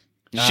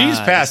 She's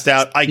passed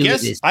out. I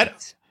guess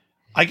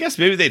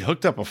maybe they'd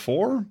hooked up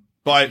before,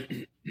 but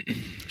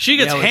she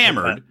gets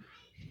hammered.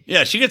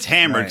 Yeah, she gets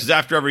hammered because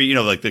after every,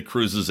 like the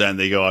cruises end,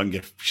 they go out and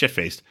get shit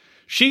faced.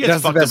 She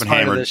gets fucked up and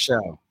hammered. The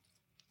show.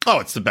 Oh,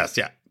 it's the best,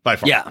 yeah, by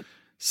far. Yeah.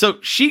 So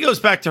she goes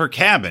back to her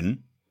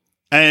cabin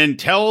and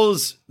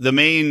tells the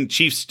main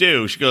Chief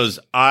Stew, she goes,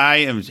 I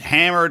am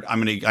hammered. I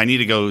need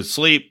to go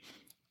sleep.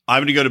 I'm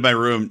going to go to my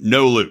room.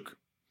 No Luke.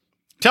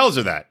 Tells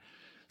her that.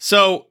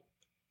 So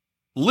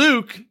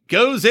Luke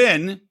goes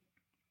in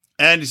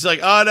and he's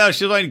like, oh no,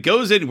 she's like,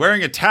 goes in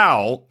wearing a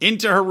towel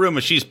into her room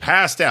and she's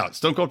passed out.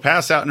 Stone Cold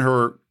passed out in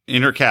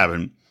her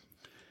cabin.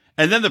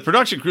 And then the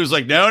production crew's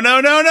like,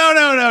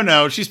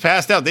 no. She's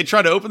passed out. They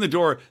try to open the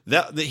door.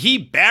 He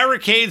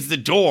barricades the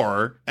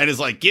door and is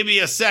like, give me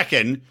a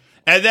second.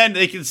 And then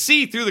they can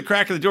see through the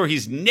crack of the door,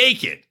 he's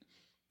naked.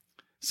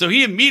 So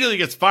he immediately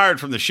gets fired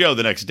from the show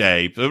the next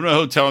day. Put him in a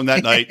hotel room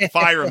that night,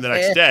 fire him the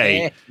next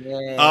day.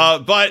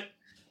 But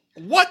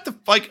what the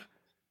fuck?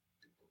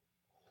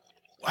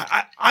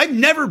 I've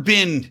never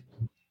been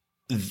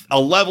a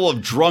level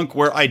of drunk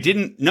where I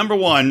didn't, number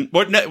one,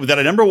 wanted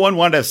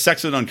to have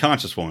sex with an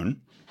unconscious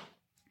woman,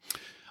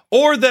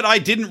 or that I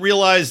didn't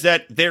realize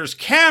that there's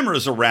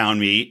cameras around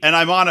me and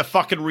I'm on a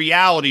fucking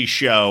reality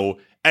show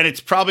and it's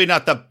probably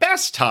not the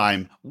best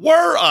time.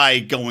 Were I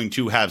going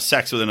to have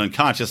sex with an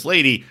unconscious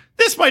lady,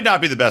 this might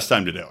not be the best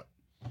time to do it.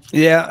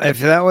 Yeah, if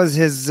that was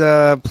his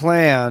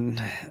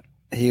plan,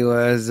 he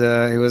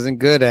wasn't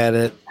good at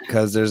it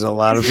because there's a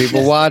lot of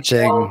people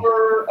watching.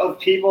 Of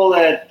people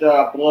that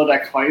Below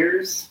Deck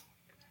hires,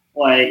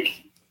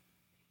 like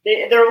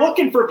they're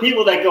looking for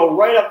people that go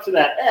right up to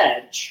that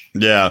edge.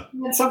 Yeah,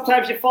 and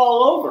sometimes you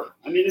fall over.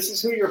 I mean, this is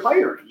who you're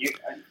hiring.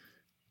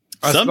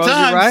 Sometimes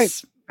you're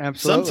right.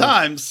 Absolutely.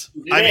 Sometimes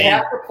do they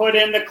have to put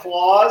in the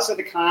clause of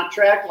the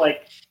contract,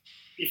 like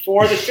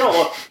before the show?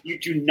 Look, you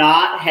do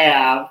not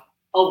have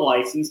a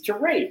license to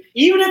rape,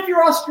 even if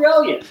you're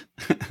Australian.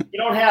 You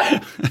don't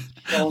have it.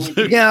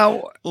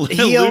 Now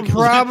he'll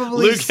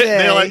probably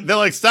say they're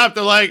like stop.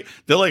 They're like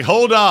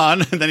hold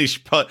on, and then he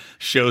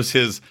shows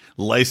his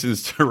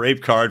license to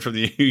rape card from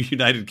the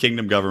United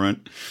Kingdom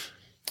government.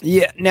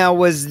 Yeah. Now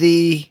was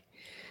the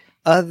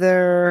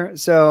other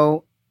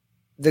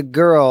the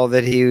girl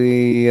that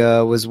he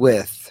was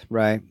with,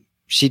 right?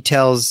 She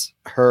tells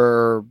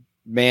her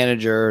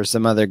manager or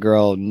some other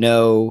girl,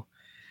 no,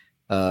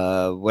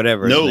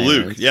 whatever. No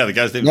Luke. Yeah, the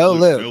guy's name no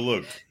is Luke. No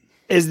Luke.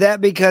 Is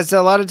that because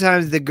a lot of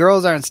times the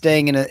girls aren't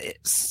staying in a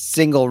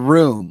single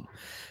room?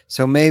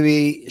 So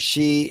maybe is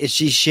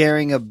she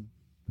sharing a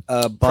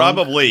bunk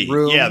probably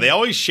room? Yeah, they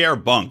always share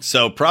bunks.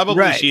 So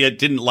probably she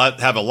didn't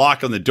have a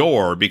lock on the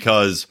door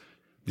because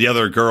the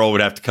other girl would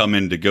have to come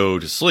in to go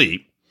to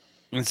sleep.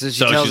 And so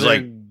she tells she's her,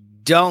 like,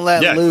 don't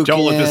let Luke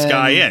don't let this in.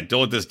 guy in.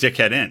 Don't let this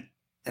dickhead in.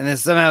 And then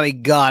somehow he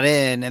got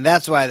in, and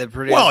that's why the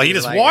producer. Well, he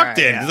just walked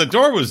in because the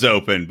door was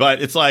open.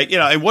 But it's like,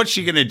 and what's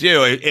she going to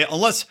do?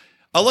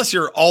 Unless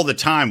you're all the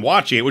time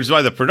watching it, which is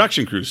why the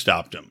production crew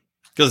stopped him,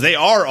 because they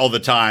are all the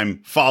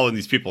time following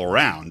these people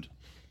around.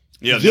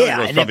 The other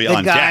girl's probably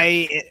on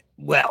deck.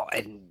 Well,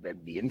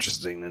 it'd be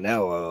interesting to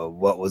know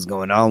what was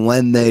going on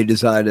when they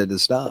decided to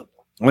stop.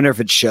 I wonder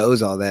if it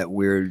shows all that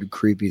weird,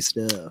 creepy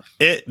stuff.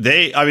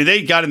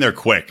 They got in there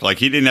quick. Like,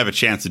 he didn't have a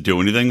chance to do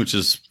anything, which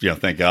is,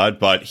 thank God.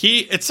 But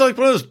it's like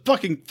one of those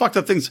fucking fucked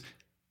up things.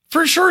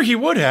 For sure, he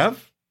would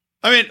have.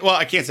 I mean, well,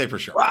 I can't say for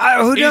sure.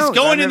 Who knows? He's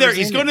going in there.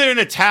 He's going there in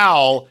a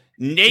towel,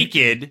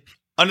 naked,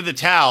 under the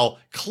towel.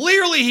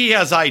 Clearly, he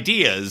has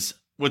ideas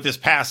with this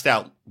passed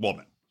out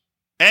woman.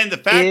 And the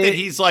fact that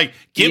he's like,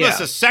 give us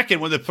a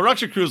second, when the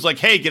production crew is like,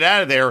 hey, get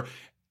out of there.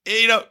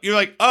 You're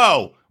like,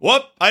 oh,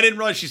 whoop, I didn't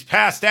realize she's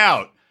passed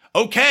out.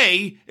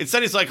 Okay.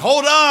 Instead, he's like,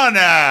 hold on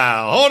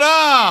now. Hold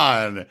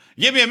on.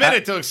 Give me a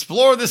minute to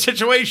explore the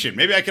situation.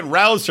 Maybe I can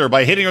rouse her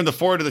by hitting her in the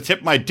forehead with the tip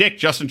of my dick,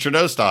 Justin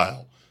Trudeau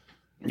style.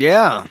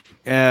 Yeah.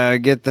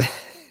 Get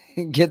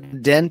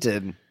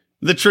dented.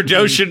 The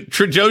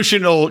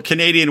traditional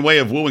Canadian way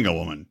of wooing a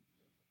woman.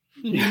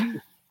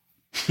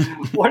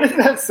 What is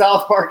that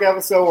South Park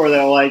episode where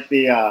they're like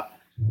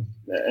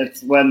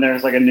it's when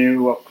there's like a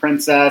new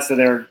princess and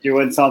they're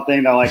doing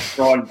something, they're like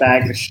throwing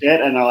bags of shit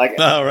and they're like,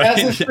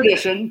 that's his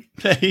tradition.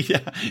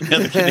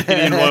 The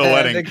Canadian royal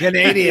wedding. The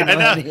Canadian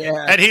one,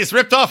 and he's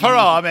ripped off her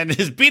arm and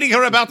is beating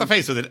her about the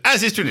face with it,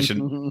 as his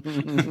tradition.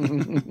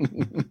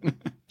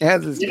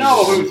 You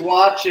know who's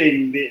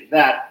watching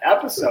that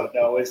episode,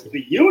 though, is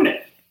the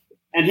unit.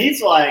 And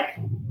he's like,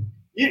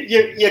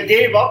 you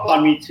gave up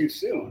on me too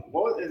soon.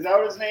 Is that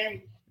what his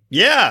name?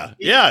 Yeah.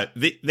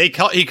 He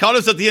called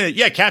us at the unit.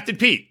 Yeah, Captain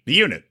Pete, the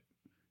unit.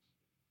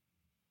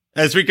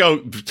 As Rico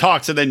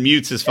talks and then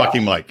mutes his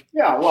fucking mic.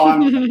 Yeah, well,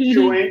 I'm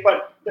chewing,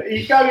 but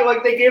he's got to be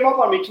like, they gave up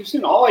on me too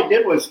soon. All I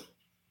did was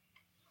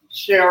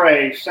share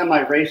a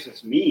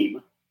semi-racist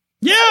meme.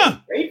 Yeah. I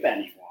didn't rape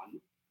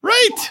anyone.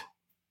 Right.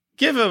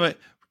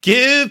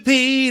 Give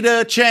Pete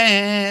a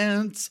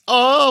chance.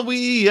 All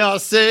we are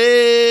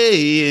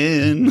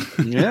saying.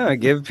 Yeah,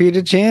 give Pete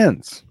a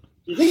chance.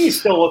 You think he's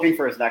still looking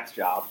for his next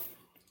job?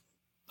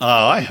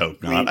 Oh, I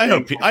hope not. I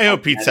hope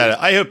Pete's had it.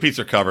 I hope Pete's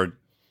recovered.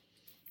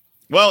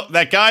 Well,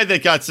 that guy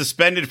that got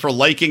suspended for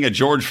liking a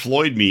George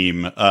Floyd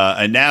meme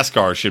at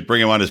NASCAR should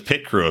bring him on his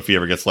pit crew if he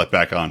ever gets let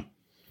back on.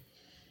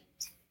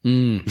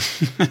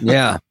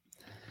 Yeah.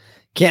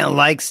 Can't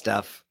like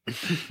stuff.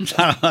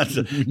 Not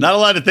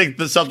allowed to think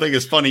that something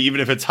is funny,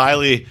 even if it's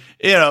highly,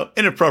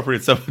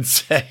 inappropriate, some would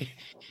say.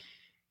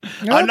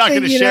 I'm not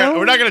going to share.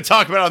 We're not going to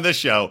talk about it on this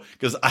show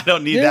because I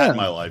don't need that in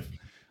my life.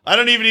 I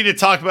don't even need to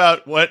talk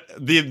about what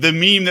the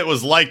meme that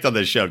was liked on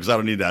this show because I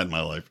don't need that in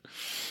my life.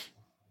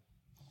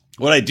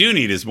 What I do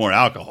need is more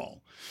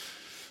alcohol.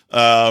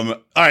 All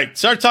right,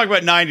 start talking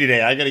about 90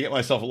 Day. I got to get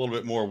myself a little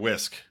bit more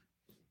whisk.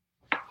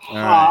 All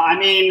right. I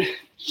mean,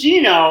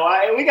 Gino,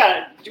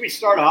 do we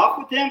start off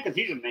with him because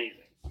he's amazing.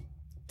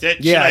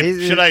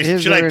 Should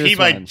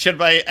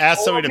I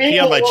ask somebody to pee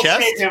on my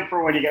chest? Save him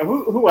for when you go.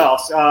 Who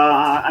else?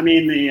 I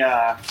mean,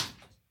 the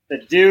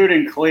dude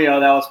in Cleo,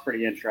 that was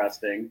pretty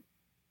interesting.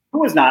 Who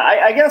was not?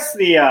 I guess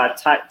the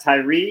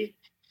Tyree,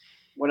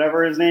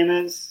 whatever his name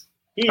is.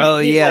 He's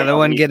the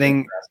one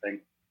getting.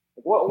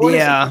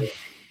 What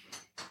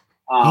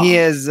he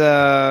is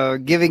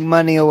giving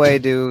money away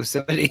to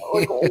somebody.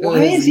 Why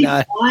is he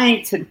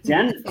flying to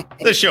Denver?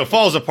 This show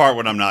falls apart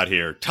when I'm not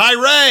here.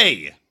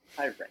 Tyree.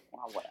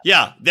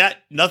 Yeah,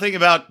 nothing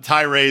about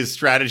Tyree's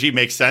strategy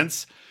makes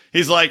sense.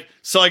 He's like,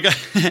 so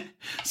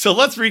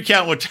let's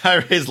recount what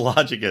Tyree's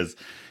logic is.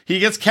 He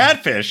gets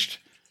catfished,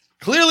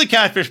 clearly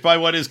catfished by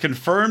what is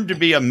confirmed to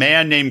be a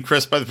man named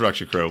Chris by the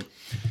production crew.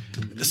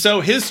 So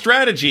his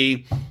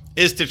strategy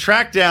is to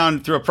track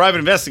down through a private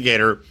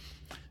investigator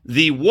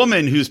the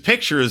woman whose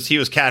pictures he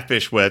was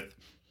catfished with.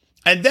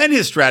 And then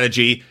his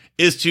strategy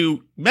is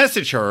to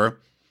message her,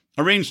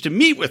 arrange to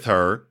meet with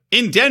her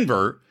in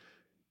Denver.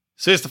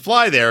 So he has to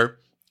fly there.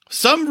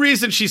 Some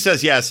reason she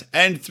says yes.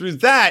 And through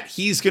that,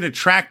 he's going to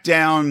track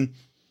down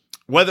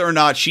whether or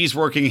not she's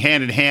working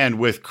hand in hand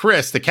with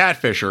Chris, the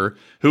catfisher,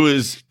 who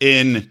is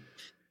in,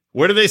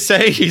 what do they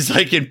say? He's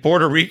like in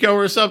Puerto Rico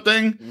or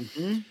something.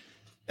 Mm-hmm.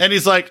 And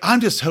he's like, I'm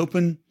just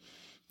hoping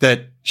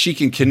that she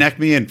can connect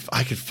me and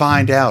I could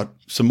find out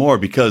some more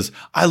because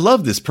I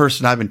love this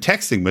person I've been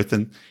texting with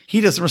and he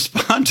doesn't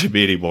respond to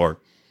me anymore.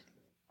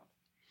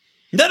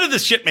 None of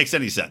this shit makes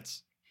any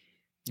sense.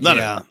 None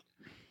of it.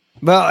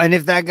 Well, and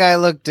if that guy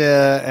looked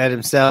at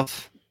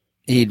himself,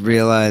 he'd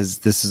realize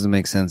this doesn't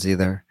make sense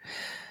either.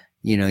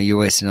 You're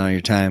wasting all your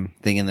time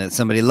thinking that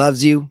somebody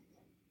loves you,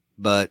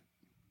 but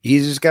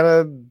he's just got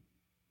to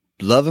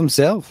love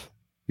himself,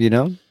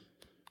 I'm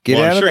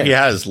sure he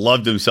has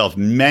loved himself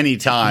many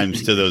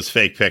times to those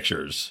fake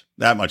pictures.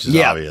 That much is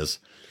obvious.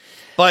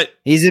 But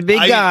he's a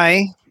big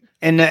guy,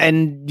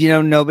 and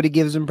nobody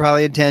gives him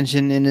probably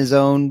attention in his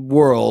own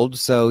world.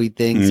 So he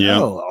thinks,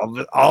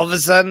 all of a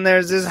sudden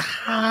there's this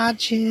hot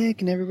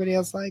chick, and everybody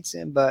else likes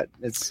him. But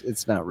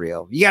it's not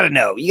real. You got to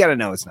know.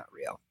 It's not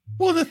real.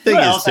 Well, the thing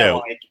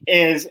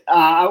is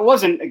I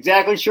wasn't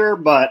exactly sure,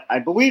 but I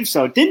believe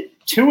so. Didn't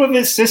two of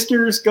his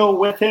sisters go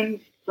with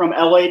him from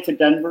LA to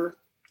Denver?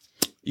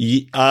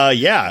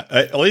 Yeah.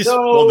 At least,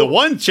 the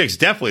one chick's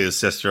definitely his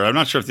sister. I'm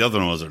not sure if the other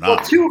one was or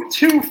not. Well,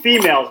 two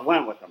females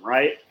went with him,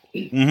 right?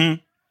 Mm-hmm.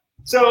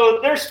 So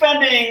they're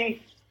spending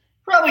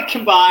probably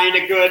combined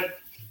a good,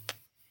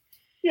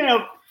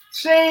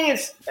 say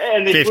it's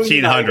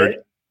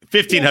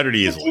 $1,500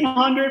 easily.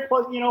 $1,500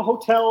 plus,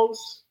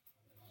 hotels.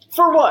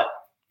 For what?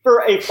 For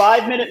a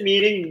 5-minute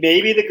meeting,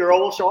 maybe the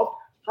girl will show up.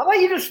 How about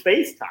you just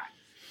FaceTime?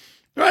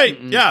 Right.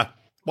 Mm-hmm. Yeah.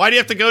 Why do you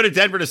have to go to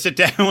Denver to sit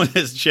down with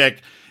this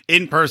chick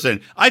in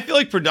person? I feel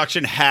like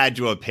production had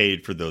to have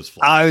paid for those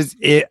flights.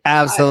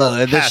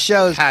 Absolutely.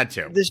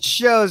 The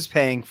show's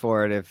paying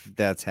for it if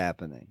that's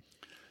happening.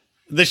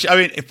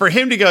 For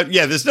him to go,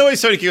 there's no way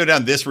somebody can go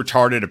down this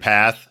retarded a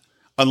path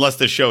unless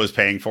the show is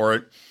paying for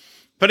it.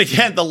 But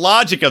again, the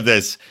logic of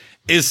this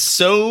is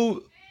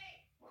so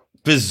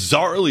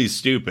bizarrely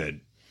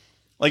stupid.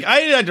 Like, I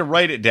had to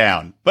write it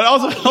down. But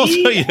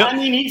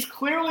he's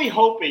clearly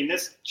hoping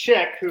this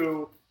chick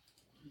who,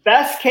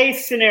 best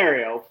case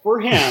scenario for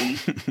him,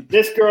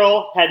 this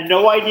girl had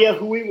no idea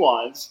who he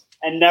was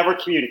and never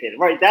communicated.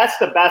 Right? That's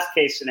the best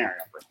case scenario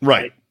for him.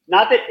 Right.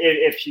 Not that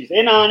if she's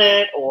in on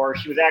it or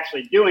she was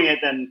actually doing it,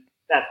 then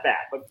that's bad.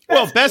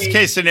 But best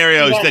case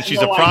scenario is that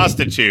she's a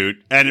prostitute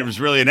and it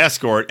was really an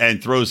escort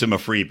and throws him a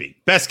freebie.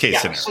 Best case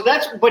scenario. So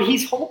but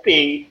he's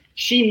hoping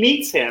she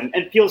meets him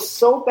and feels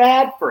so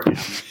bad for him.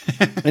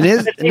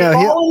 That they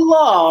fall in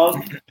love.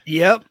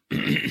 Yep.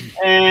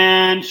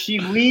 And she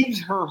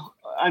leaves her.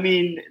 I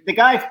mean, the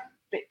guy,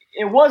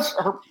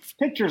 her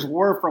pictures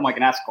were from like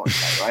an escort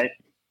site, right?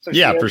 So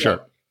yeah, for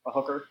sure. A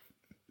hooker.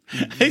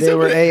 They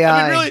were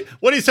AI.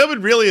 What he's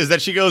hoping really is that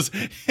she goes,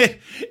 it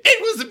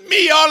was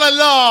me all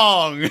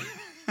along.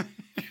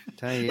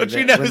 But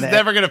is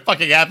never going to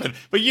fucking happen.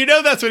 But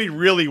that's what he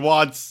really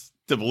wants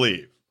to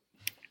believe.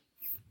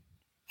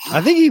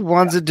 I think he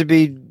wants it to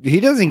be,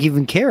 he doesn't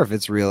even care if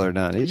it's real or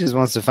not. He just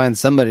wants to find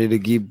somebody to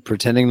keep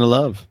pretending to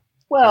love.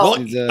 Well,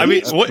 he'll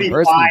be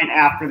fine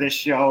after this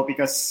show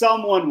because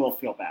someone will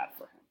feel bad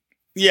for him.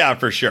 Yeah,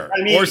 for sure.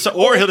 I mean,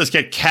 or he'll just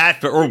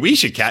get or we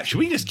should Should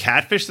we just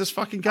catfish this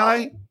fucking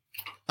guy?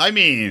 I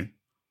mean,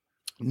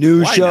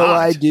 new why show not?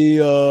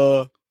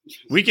 idea.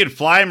 We could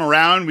fly him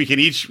around.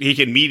 He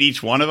can meet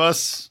each one of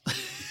us.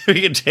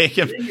 We can take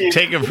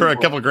him for a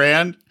couple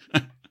grand.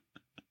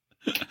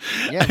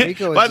 Yeah,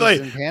 Rico By was the way,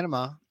 in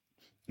Panama.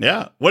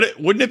 Yeah.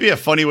 Wouldn't it be a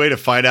funny way to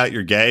find out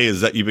you're gay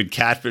is that you've been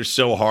catfished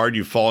so hard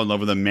you fall in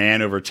love with a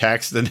man over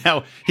text, and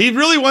now he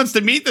really wants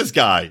to meet this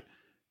guy.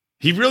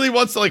 He really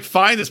wants to like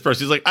find this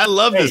person. He's like, I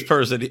love this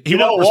person. He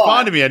won't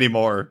respond to me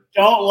anymore.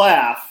 Don't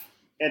laugh.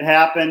 It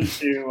happened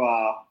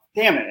to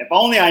damn it. If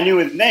only I knew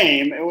his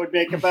name, it would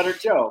make a better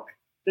joke.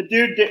 The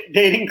dude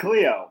dating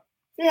Cleo.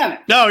 Damn it.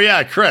 No,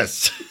 yeah,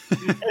 Chris.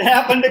 It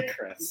happened to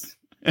Chris.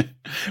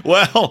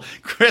 Well,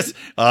 Chris,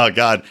 oh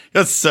God,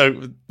 that's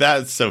so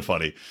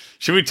funny.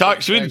 Should we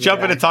jump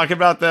into talking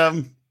about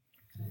them?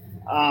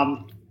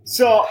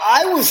 So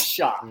I was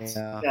shocked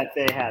that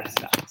they had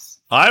sex.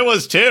 I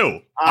was too.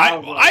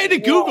 I had to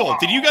Google. Wow.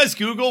 Did you guys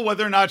Google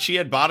whether or not she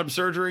had bottom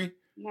surgery?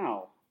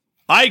 No.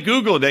 I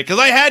Googled it because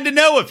I had to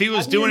know if he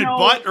was doing it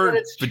butt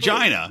or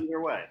vagina.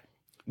 Either way.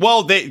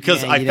 Well,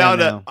 I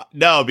found out.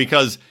 No,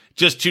 because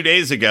just 2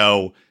 days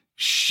ago,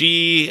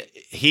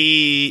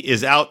 he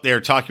is out there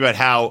talking about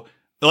how,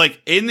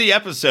 like, in the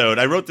episode,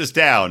 I wrote this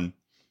down.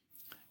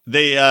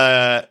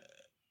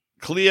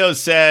 Cleo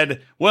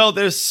said, well,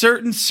 there's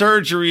certain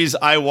surgeries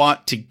I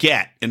want to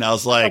get. And I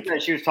was like,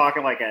 she was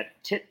talking like a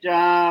tit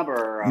job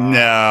or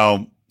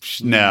no,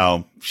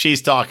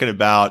 she's talking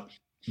about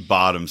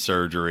bottom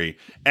surgery.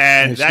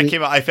 And that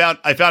came out. I found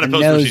a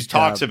post where she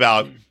talks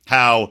about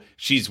how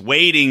she's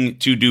waiting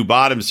to do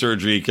bottom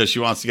surgery because she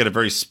wants to get a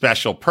very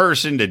special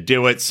person to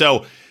do it.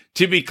 So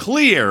to be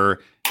clear,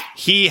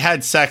 he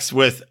had sex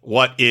with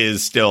what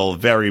is still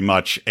very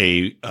much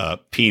a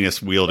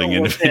penis-wielding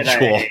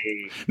individual.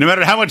 No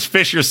matter how much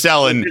fish you're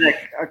selling. Was it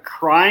a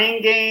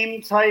crying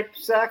game type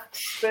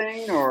sex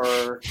thing?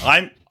 Or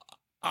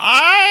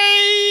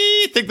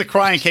I think the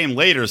crying came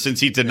later since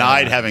he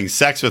denied having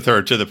sex with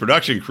her to the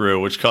production crew,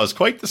 which caused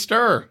quite the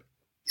stir.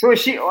 So is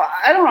she?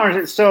 I don't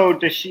understand. So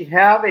does she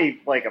have a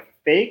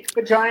fake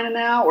vagina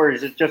now, or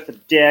is it just a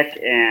dick?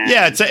 And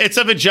yeah, it's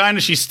a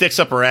vagina. She sticks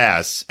up her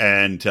ass,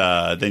 and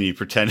then you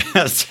pretend to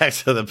have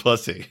sex with a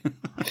pussy.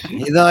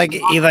 He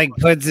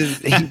puts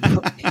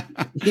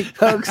he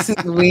pokes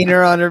his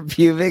wiener on her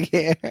pubic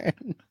hair.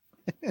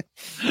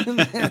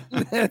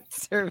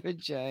 That's her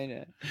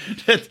vagina.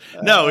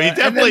 No, he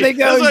definitely. And then they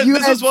go,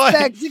 this is why.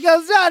 Sex. He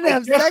goes, no,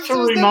 have sex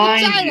with the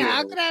vagina.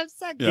 How can I have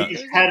sex? Yeah.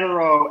 He's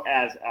hetero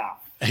as F.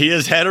 He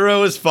is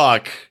hetero as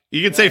fuck.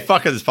 You can say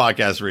fuck on this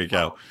podcast,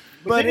 Rico.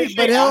 But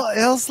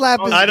he'll slap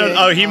his I don't. dick.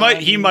 Oh,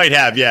 he might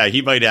have. Yeah,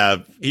 he might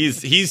have.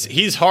 He's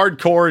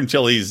hardcore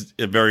until he's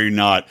very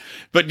not.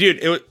 But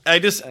dude, I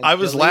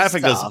was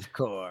laughing because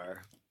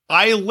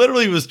I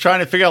literally was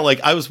trying to figure out.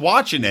 Like, I was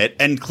watching it,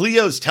 and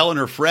Cleo's telling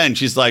her friend,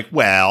 she's like,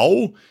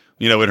 "Well,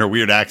 in her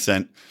weird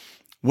accent.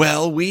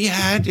 Well, we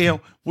had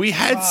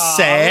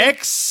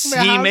sex.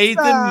 He made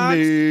the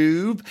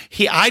move.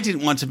 I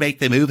didn't want to make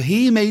the move.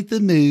 He made the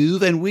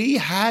move, and we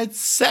had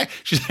sex."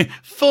 She's like,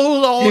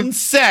 full on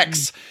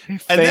sex.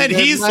 And then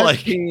he's like,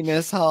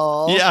 penis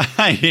hole. Yeah,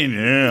 I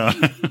know.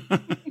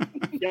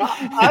 Yeah,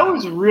 I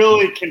was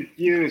really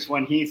confused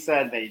when he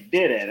said they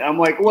did it. I'm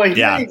like, well,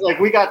 he's like,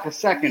 we got to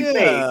second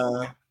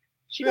base.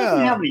 She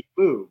doesn't have any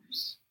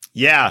boobs.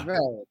 Yeah.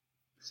 Right.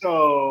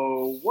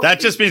 So that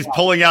just means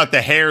pulling out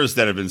the hairs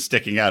that have been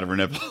sticking out of her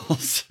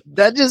nipples.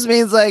 That just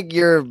means like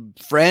your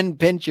friend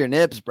pinch your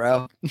nips,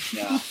 bro.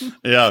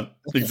 Yeah,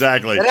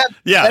 exactly.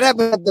 That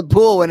happens at the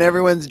pool when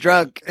everyone's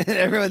drunk and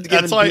everyone's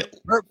giving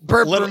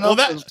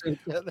promotions to each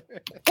other.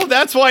 Well,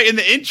 that's why in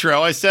the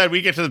intro I said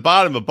we get to the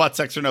bottom of butt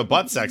sex or no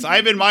butt sex. I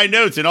have in my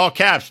notes in all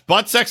caps,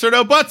 butt sex or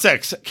no butt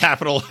sex,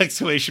 capital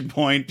exclamation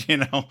point.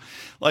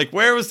 Like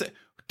where was it?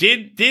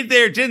 Did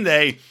they or didn't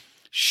they?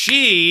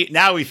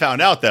 Now we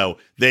found out though,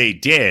 they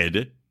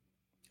did.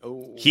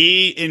 Oh.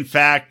 He, in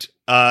fact,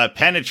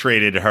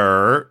 penetrated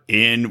her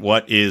in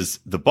what is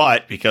the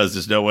butt, because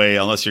there's no way,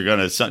 unless you're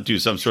going to do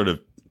some sort of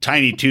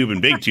tiny tube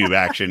and big tube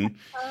action.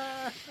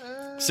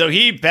 So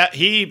he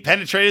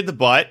penetrated the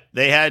butt.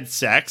 They had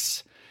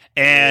sex.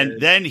 And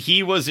then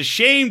he was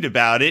ashamed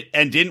about it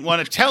and didn't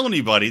want to tell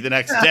anybody the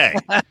next day.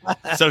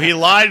 So he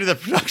lied to the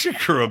production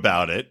crew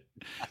about it,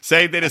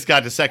 saying they just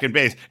got to second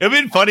base. It would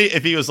have been funny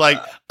if he was like,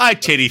 I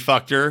titty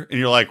fucked her. And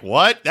you're like,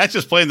 what? That's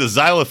just playing the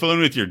xylophone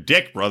with your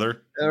dick,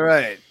 brother. All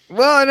right.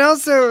 Well, and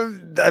also,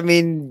 I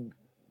mean,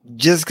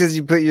 just because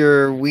you put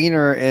your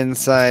wiener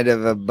inside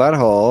of a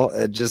butthole,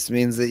 it just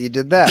means that you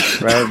did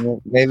that, right?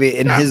 Maybe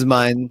in his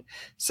mind,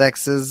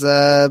 sex is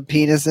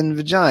penis and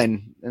vagina.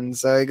 And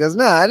so he goes,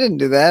 no, I didn't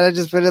do that. I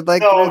just put it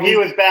like. So he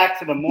was back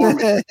to the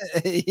Mormon.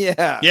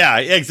 Yeah. Yeah,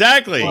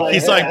 exactly.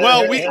 He's like,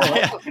 well,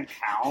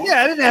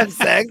 I didn't have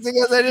sex. He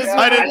goes, I just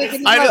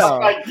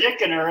my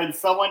dick in her, and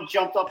someone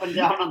jumped up and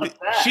down on the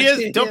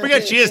bed. Don't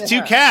forget, she has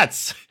two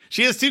cats.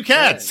 She has two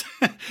cats.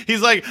 Right.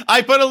 He's like,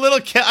 I put a little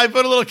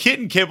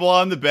kitten kibble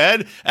on the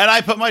bed, and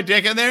I put my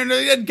dick in there,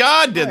 and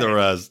God did the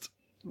rest.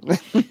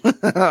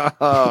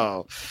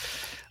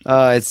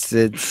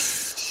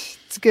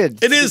 It's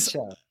good. It is.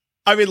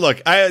 I mean,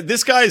 look,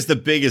 this guy is the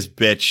biggest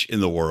bitch in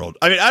the world.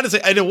 I mean,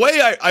 honestly, in a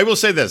way, I will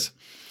say this.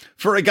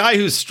 For a guy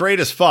who's straight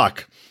as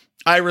fuck,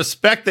 I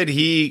respect that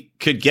he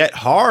could get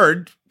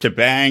hard to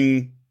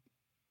bang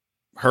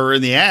her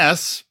in the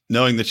ass,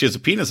 knowing that she has a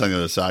penis on the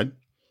other side.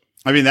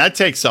 I mean, that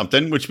takes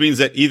something, which means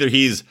that either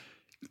he's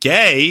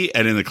gay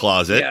and in the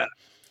closet. Yeah.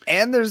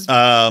 And there's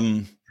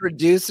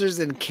producers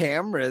and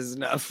cameras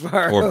not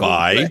far or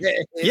by.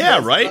 away.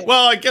 Yeah, right?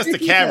 Well, I guess the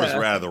cameras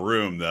were out of the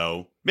room,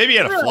 though. Maybe he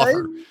had a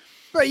fluffer.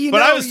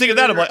 But I was thinking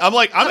that.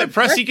 I'm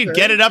impressed he could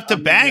get it up to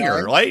bang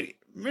her. Like,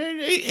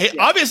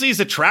 obviously he's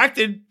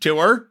attracted to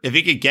her if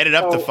he could get it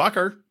up to fuck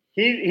her.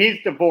 He's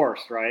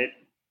divorced, right?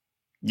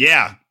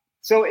 Yeah.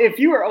 So if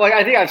you were like,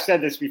 I think I've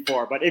said this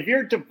before, but if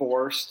you're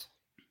divorced,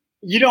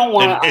 you don't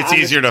want. It's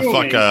easier to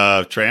fuck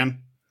Tran.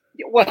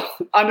 Well,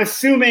 I'm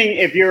assuming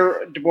if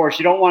you're divorced,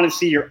 you don't want to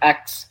see your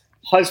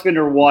ex-husband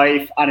or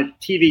wife on a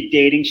TV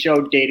dating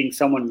show dating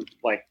someone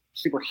like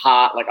super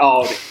hot, like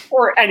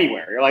or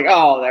anywhere. You're like,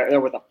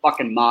 they're with a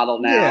fucking model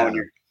now, and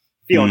you're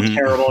feeling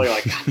terrible. You're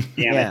like, God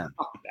damn it.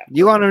 Fuck that.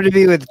 You want him to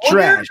be with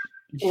trash.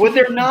 Would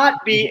there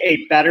not be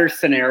a better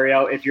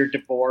scenario if you're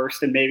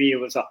divorced and maybe it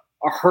was a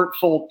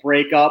hurtful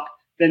breakup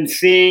than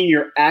seeing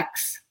your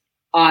ex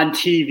on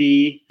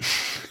TV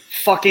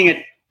fucking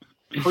a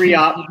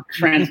pre-op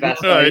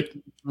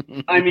transvestite?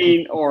 Right. I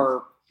mean,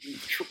 or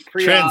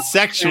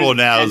transsexual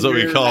now is what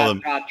we call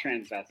them. Not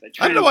transvestite.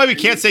 I don't know why we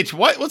can't say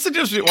what's the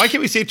difference? Why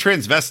can't we say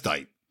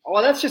transvestite?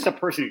 Well, that's just a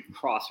person who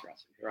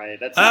cross-dresses, right?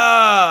 That's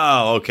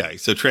okay.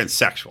 So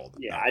transsexual.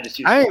 Yeah, I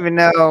don't even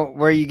know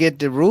where you get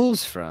the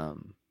rules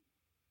from.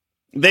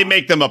 They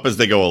make them up as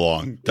they go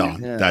along,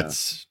 Don. Yeah.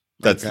 That's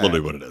literally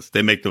what it is.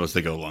 They make them as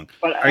they go along.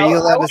 But are you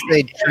allowed to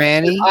say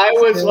tranny? If I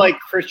was like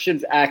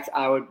Christian's ex,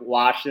 I would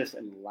watch this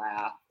and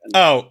laugh.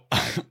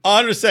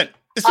 100%.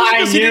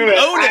 I knew it.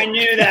 I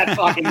knew that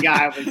fucking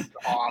guy was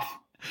off.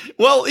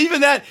 Well,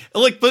 even that,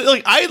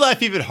 but I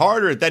laugh even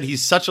harder at that.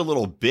 He's such a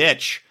little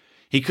bitch.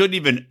 He couldn't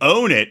even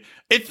own it.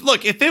 If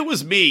it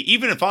was me,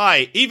 even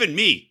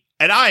me,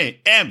 and I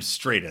am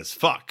straight as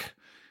fuck.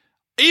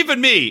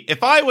 Even me,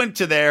 if I went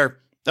to there,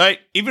 right?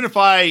 Even if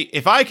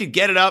I could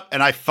get it up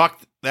and I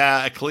fucked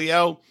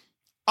Cleo,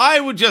 I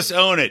would just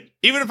own it.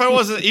 Even if I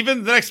wasn't,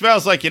 even the next man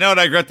was like, you know what,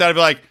 I regret that. I'd be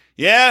like,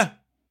 yeah.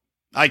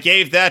 I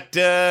gave that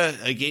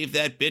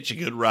bitch a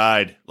good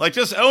ride. Like,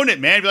 just own it,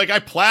 man. Be like, I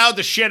plowed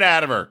the shit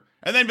out of her.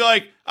 And then be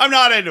like, I'm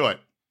not into it.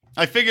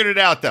 I figured it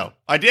out though.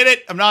 I did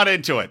it. I'm not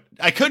into it.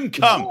 I couldn't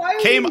come.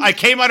 I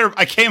came on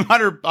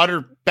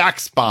her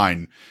back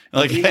spine.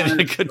 Like I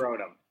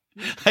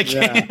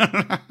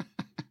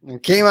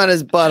came on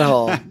his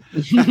butthole.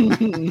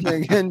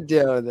 I couldn't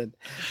do it.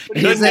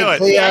 Couldn't do it.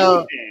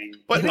 Cleo,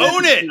 but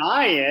own it.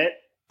 Deny it.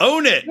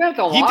 Own it. You have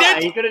to lie.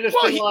 He could have just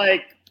been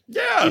like,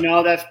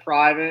 yeah, that's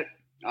private.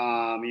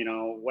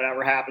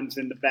 Whatever happens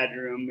in the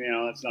bedroom,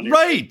 that's not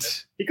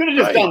right. He could have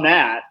just done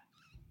that,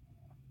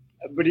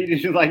 but he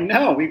just like,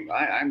 no, we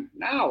didn't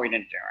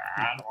do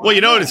it. Well,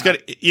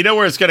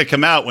 where it's gonna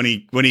come out when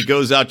he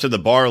goes out to the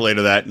bar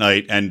later that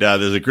night, and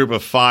there's a group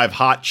of 5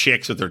 hot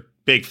chicks with their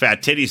big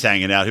fat titties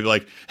hanging out. He'll be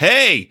like,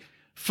 hey,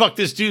 fuck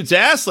this dude's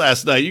ass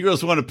last night. You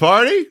girls want to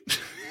party?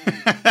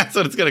 That's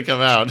what it's gonna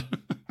come out.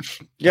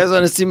 You guys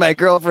want to see my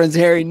girlfriend's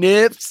hairy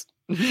nips?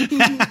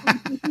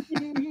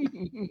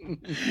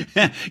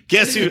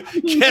 Guess who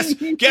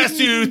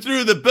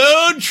threw the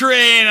bone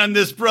train on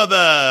this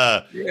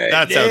brother?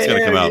 That's how it's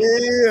gonna come out.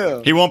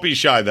 Yeah. He won't be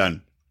shy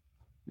then.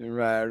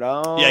 Right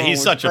on. Yeah,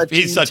 he's such a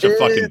fucking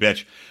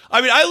bitch.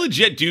 I mean, I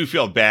legit do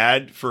feel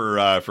bad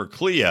for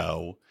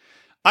Cleo.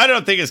 I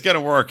don't think it's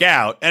gonna work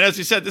out. And as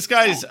you said, this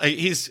guy's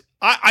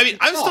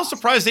I'm still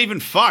surprised they even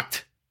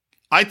fucked.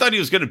 I thought he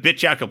was gonna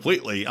bitch out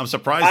completely. I'm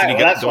surprised that he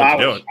got to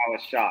do it. I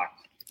was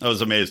shocked. I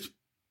was amazed.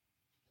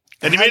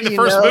 And he made the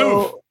first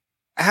move.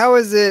 How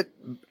is it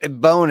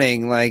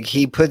boning? Like,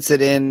 he puts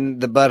it in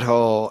the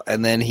butthole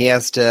and then he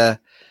has to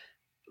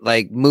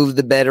like move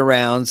the bed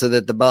around so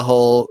that the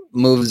butthole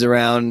moves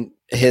around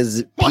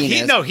his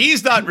penis.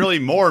 He's not really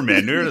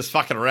Mormon. We're just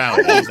fucking around.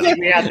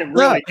 We had to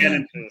really get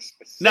into this.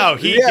 No,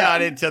 he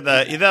got into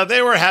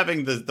they were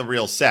having the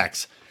real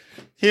sex.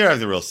 Here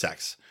have the real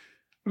sex.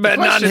 But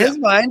not in his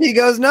mind. He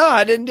goes, no,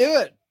 I didn't do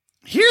it.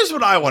 Here's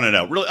what I want to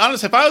know. Really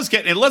honest, if I was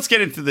let's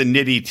get into the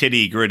nitty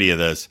titty gritty of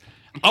this.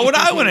 What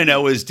I want to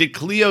know is, did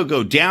Cleo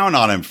go down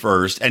on him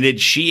first, and did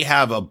she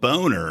have a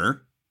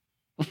boner?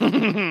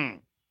 Because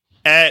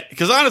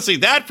honestly,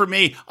 that for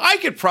me, I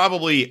could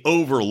probably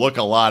overlook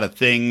a lot of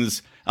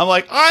things. I'm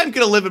like, I'm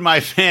going to live in my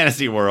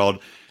fantasy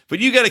world, but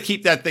you got to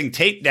keep that thing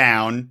taped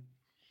down.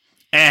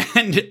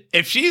 And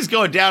if she's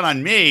going down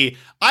on me,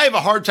 I have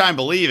a hard time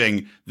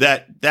believing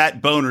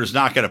that boner's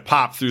not going to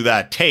pop through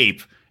that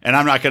tape, and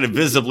I'm not going to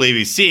visibly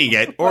be seeing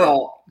it.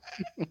 Or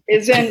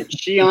isn't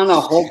she on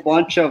a whole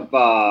bunch of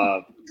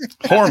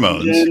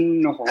hormones?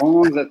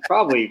 That's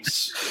probably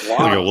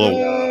like a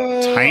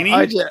little tiny.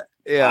 I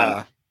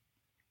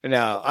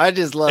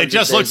just love. It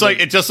just looks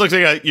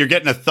like you're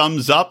getting a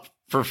thumbs up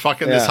for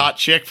fucking this hot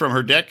chick from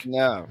her dick?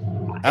 No.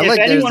 If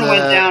anyone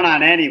went down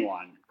on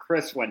anyone,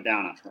 Chris went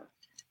down on her.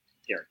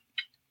 Here.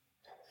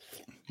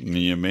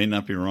 You may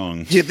not be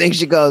wrong. Do you think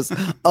she goes,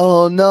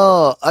 oh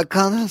no, I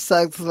can't have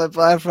sex with my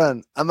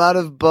boyfriend. I'm out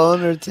of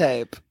boner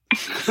tape.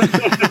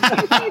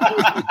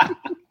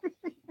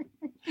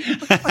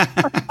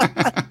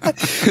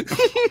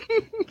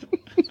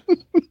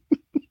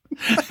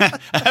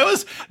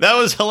 that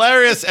was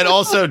hilarious, and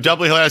also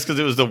doubly hilarious because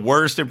it was the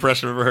worst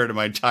impression I've ever heard in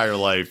my entire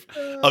life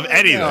of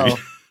anything. No.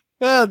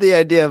 Well, the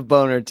idea of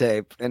boner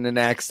tape in an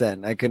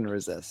accent, I couldn't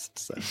resist.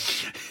 So.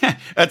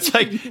 That's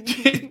like, you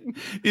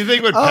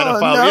think with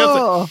pedophile,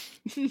 no.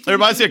 It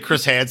reminds me of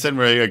Chris Hansen,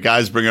 where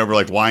guys bring over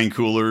like wine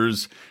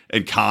coolers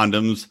and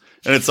condoms.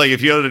 And it's like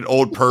if you had an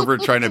old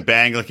pervert trying to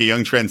bang like a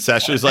young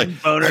transsexual, he's like,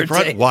 I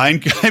brought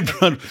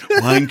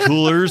wine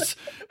coolers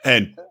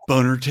and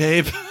boner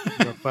tape.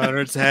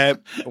 Boner tape,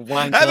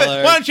 wine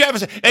cooler. Why don't you have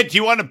do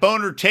you want to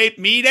boner tape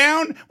me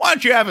down? Why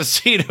don't you have a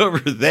seat over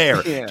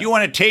there? Yeah. Do you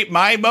want to tape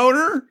my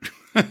boner?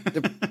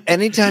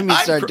 Anytime you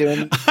start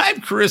doing...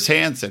 I'm Chris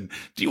Hansen.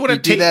 Do you want to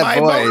tape my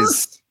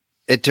voice? Boner?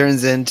 It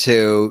turns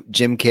into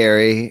Jim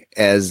Carrey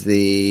as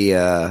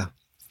the...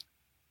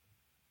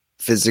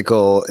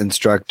 physical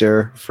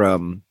instructor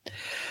from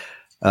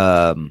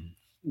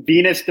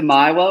Venus de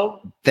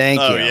Milo. Thank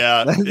you. Oh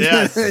yeah,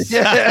 yes.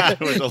 Yeah.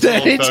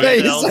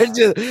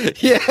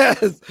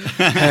 Yes.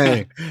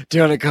 Hey, do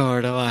you want to come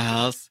over to my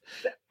house?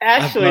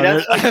 Actually,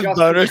 that's like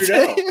Justin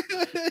Trudeau.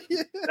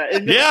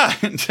 Yeah,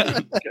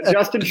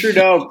 Justin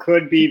Trudeau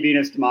could be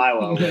Venus de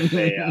Milo with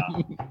a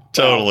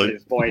totally.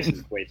 His voice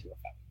is way too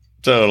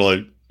effective.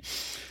 Totally.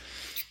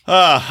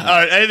 All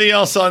right. Anything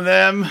else on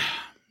them?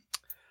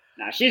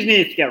 Nah, she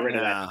needs to get rid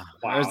of that.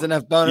 Wow. There's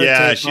enough boner.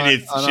 Yeah, she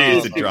needs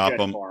to drop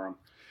them.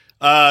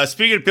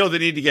 Speaking of people that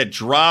need to get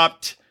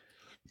dropped,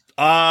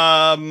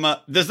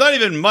 there's not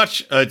even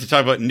much to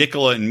talk about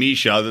Nicola and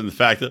Misha other than the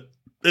fact that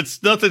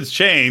nothing's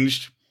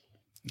changed.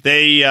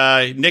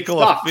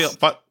 Nicola,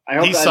 I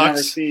hope he I sucks.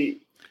 never see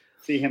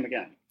him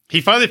again.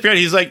 He finally figured.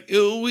 He's like,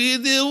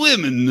 the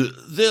women,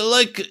 they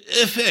like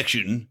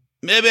affection.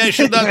 Maybe I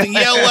should not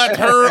yell at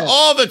her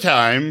all the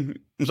time.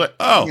 It's like,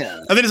 oh, yeah.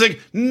 And then he's like,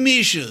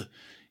 Misha,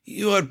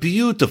 you are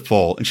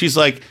beautiful. And she's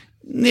like,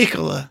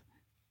 Nicola,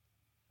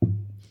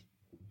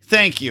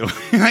 thank you.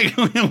 Like,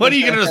 what are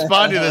you going to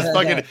respond to this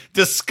fucking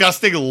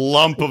disgusting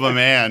lump of a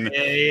man?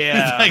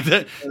 Yeah. like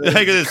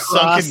this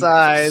sunken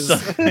eyes.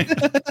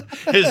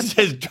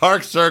 his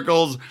dark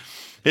circles,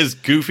 his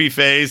goofy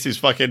face, his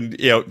fucking,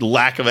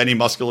 lack of any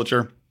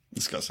musculature.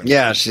 Disgusting.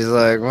 Yeah, she's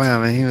like,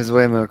 wow, man, he was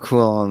way more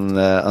cool on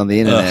the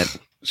internet.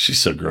 Ugh, she's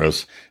so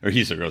gross. Or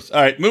he's so gross.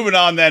 All right, moving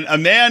on then.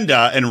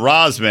 Amanda and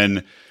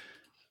Rosman.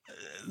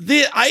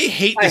 I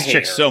hate this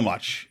chick so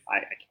much.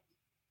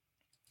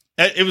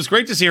 It was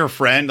great to see her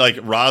friend, like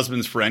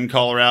Rosman's friend,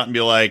 call her out and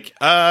be like,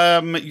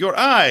 your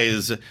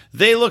eyes,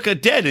 they look a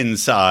dead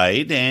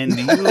inside and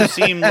you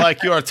seem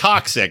like you're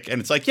toxic.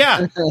 And it's like,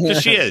 yeah,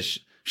 because she is.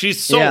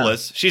 She's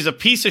soulless. Yeah. She's a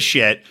piece of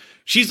shit.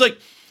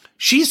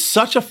 She's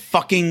such a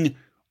fucking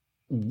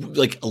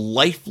like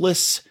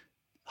lifeless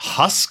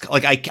husk.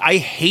 Like I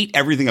hate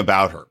everything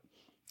about her.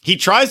 He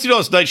tries to do all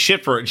this nice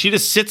shit for her and she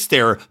just sits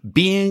there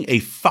being a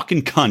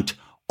fucking cunt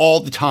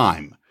all the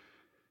time.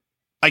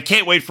 I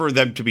can't wait for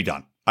them to be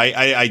done.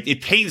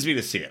 It pains me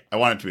to see it. I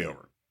want it to be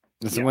over.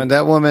 So when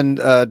that woman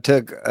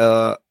took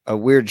a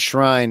weird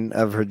shrine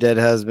of her dead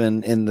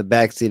husband in the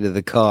backseat of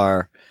the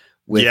car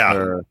with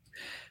her,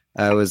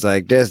 I was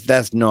like,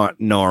 that's not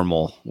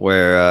normal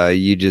where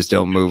you just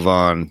don't move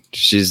on.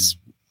 She's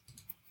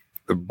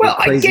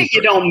I get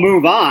you don't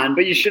move on,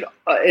 but you should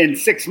in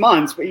 6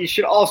 months, but you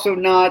should also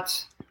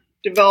not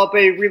develop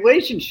a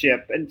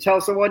relationship and tell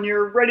someone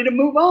you're ready to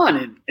move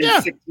on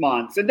in 6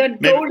 months, and then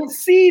go to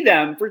see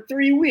them for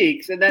 3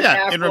 weeks, and then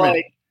act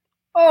like,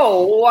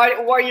 oh, why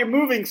are you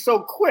moving so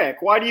quick?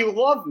 Why do you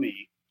love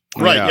me?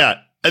 Right, yeah.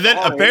 And then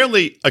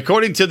apparently,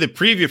 according to the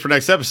preview for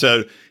next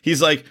episode,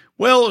 he's like,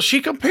 well, she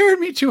compared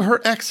me to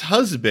her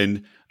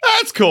ex-husband.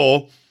 That's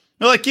cool.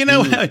 Like,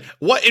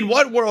 what in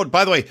what world,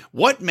 by the way,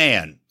 what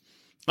man,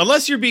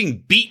 unless you're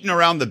being beaten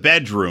around the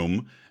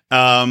bedroom,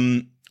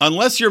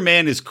 unless your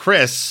man is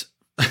Chris,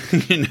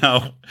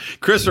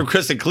 Chris from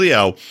Chris and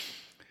Cleo,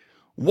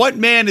 what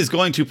man is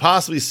going to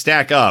possibly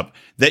stack up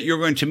that you're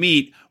going to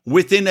meet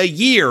within a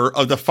year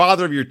of the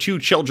father of your 2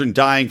 children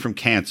dying from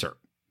cancer?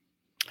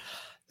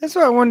 That's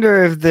why I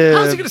wonder if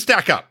how's he going to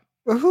stack up?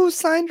 Who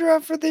signed her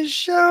up for this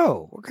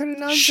show? What kind of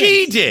nonsense?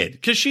 She did,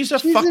 because she's a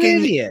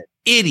fucking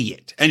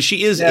idiot. And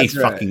she is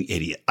fucking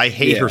idiot. I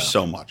hate her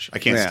so much. I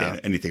can't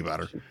stand anything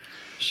about her.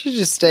 She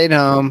just stayed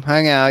home,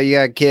 hung out. You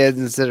got kids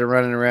instead of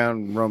running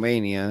around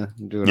Romania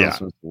doing all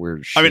sorts of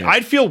weird shit. I mean,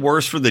 I'd feel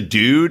worse for the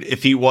dude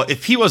if he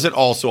wasn't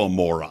also a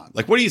moron.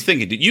 Like, what are you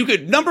thinking, dude? You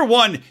could, number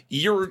one,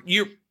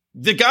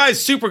 the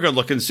guy's super good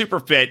looking, super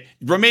fit.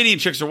 Romanian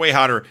chicks are way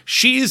hotter.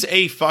 She's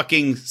a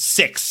fucking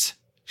 6.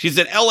 She's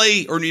an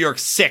LA or New York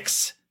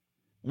 6.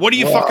 What are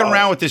you fucking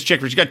around with this chick?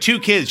 She's got 2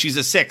 kids. She's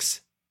a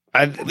 6.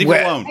 Leave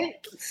her alone.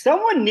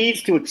 Someone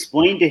needs to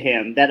explain to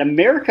him that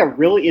America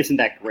really isn't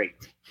that great.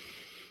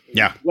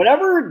 Yeah.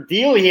 Whatever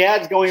deal he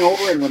has going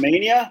over in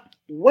Romania,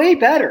 way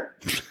better.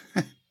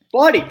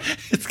 Buddy,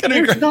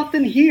 there's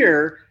nothing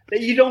here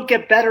that you don't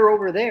get better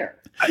over there.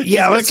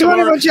 Yeah, let's do a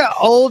bunch of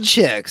old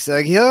chicks.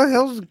 Like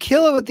he'll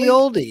kill it with the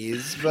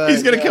oldies. But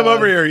he's gonna come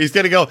over here. He's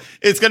gonna go.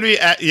 It's gonna be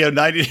at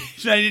 90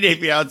 Day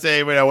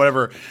Fiance,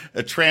 whatever.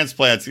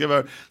 Transplants.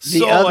 So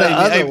the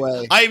other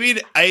way.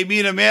 I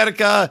mean,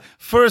 America.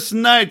 First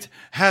night,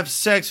 have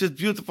sex with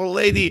beautiful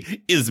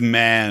lady is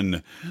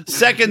man.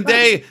 Second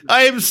day,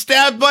 I am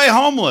stabbed by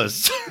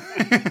homeless.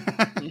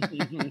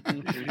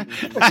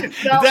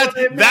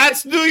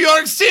 That's New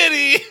York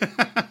City.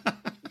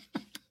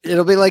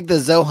 It'll be like the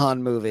Zohan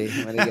movie.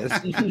 When he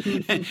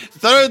gets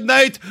Third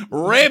night,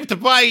 raped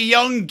by a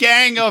young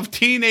gang of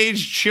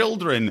teenage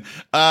children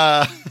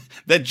that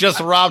just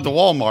robbed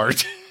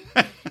Walmart.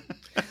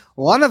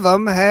 One of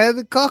them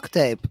had cock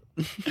tape.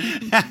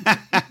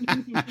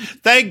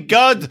 Thank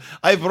God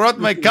I brought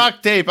my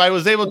cock tape. I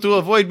was able to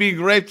avoid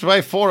being raped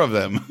by 4 of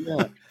them.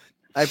 Yeah.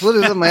 I put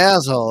it in my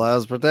asshole. I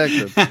was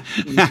protected.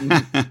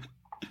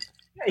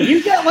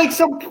 You got like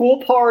some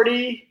pool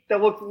party that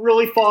looked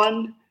really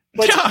fun.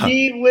 But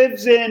he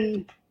lives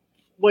in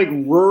like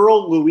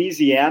rural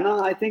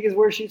Louisiana, I think is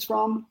where she's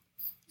from.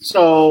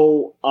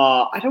 So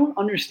I don't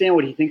understand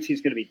what he thinks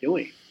he's going to be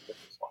doing.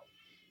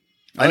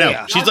 I know.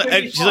 Yeah. She's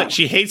like,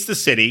 she hates the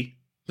city.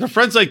 Her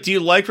friend's like, "Do you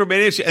like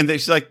Romania?" And then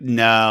she's like,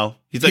 "No."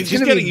 He's like,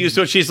 she's getting used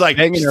to it. She's like,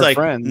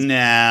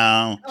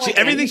 "No."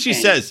 Everything she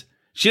says,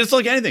 she doesn't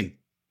like anything.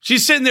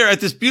 She's sitting there at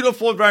this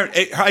beautiful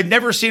environment. I've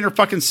never seen her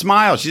fucking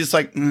smile. She's just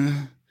like,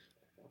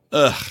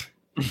 ugh.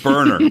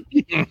 Burner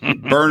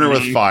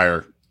with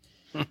fire.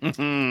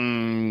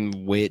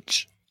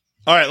 Witch.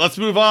 All right, let's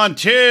move on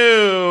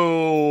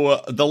to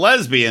the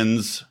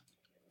lesbians.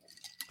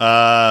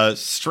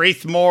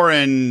 Strathmore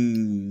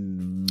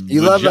and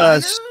you love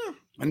us?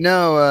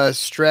 No,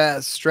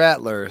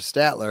 Statler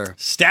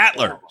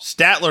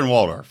and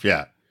Waldorf.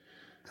 Yeah,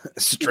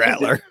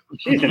 Statler.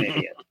 She's an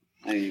idiot.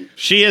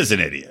 She is an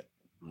idiot.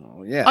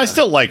 Oh yeah, I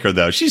still like her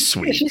though. She's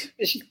sweet.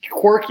 She's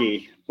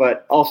quirky,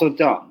 but also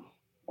dumb.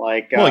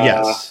 Like,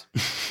 yes.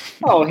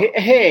 Oh,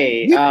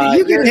 hey,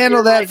 you can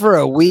handle that for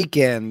a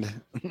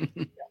weekend.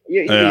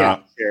 Yeah,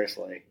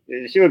 seriously,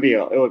 it would be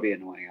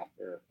annoying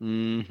after.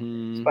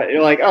 Mm-hmm. But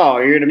you're like, oh,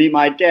 you're gonna meet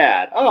my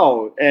dad.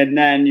 Oh, and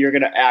then you're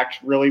gonna act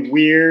really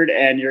weird,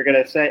 and you're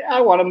gonna say, I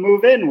want to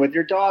move in with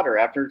your daughter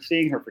after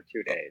seeing her for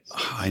 2 days.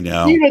 I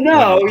know. Even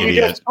though you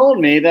just told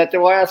me that the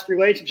last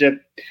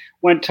relationship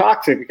went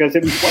toxic because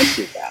it went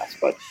too fast,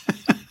 but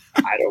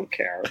I don't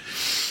care.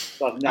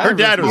 Her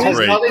dad was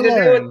great. Nothing to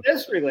do with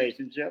this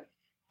relationship.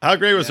 How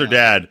great was her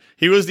dad?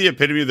 He was the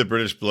epitome of the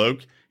British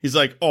bloke. He's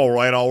like, all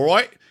right.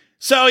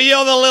 So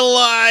you're the little,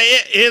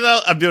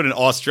 I'm doing an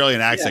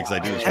Australian accent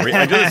because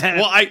I do this.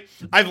 Well,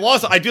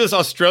 I do this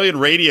Australian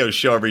radio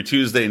show every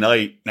Tuesday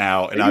night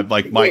now, and I'm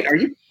like, wait, are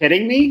you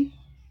kidding me?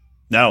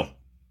 No,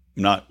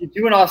 I'm not. You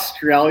do an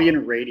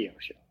Australian radio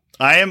show.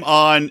 I am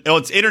on. Oh,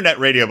 it's internet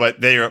radio,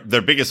 but their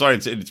biggest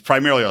audience. It's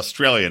primarily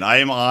Australian. I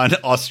am on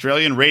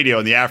Australian radio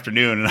in the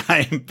afternoon, and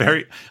I am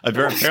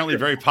apparently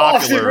very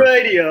popular. Austin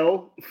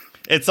radio.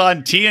 It's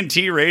on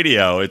TNT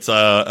Radio. It's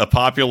a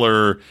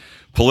popular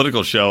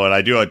political show, and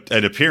I do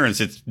an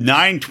appearance. It's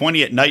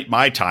 9:20 at night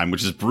my time,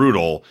 which is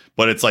brutal,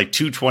 but it's like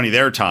 2:20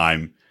 their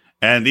time.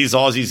 And these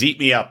Aussies eat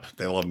me up.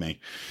 They love me.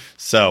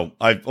 So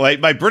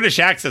my British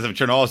accent have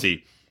turned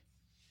Aussie.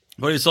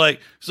 But it's like,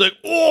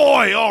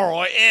 oi, all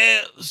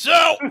right,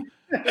 so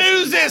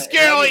who's this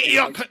girl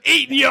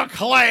eating your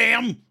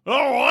clam?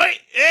 All right,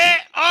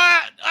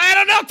 I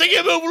don't know, I think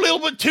you moved a little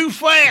bit too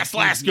fast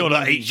last girl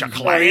to eat your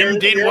clam.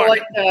 You're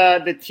like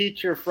the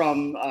teacher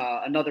from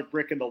Another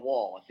Brick in the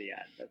Wall at the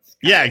end.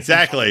 Yeah,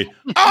 exactly.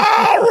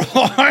 all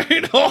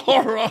right.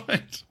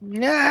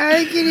 No,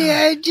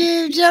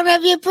 you don't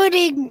have your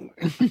pudding.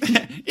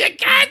 You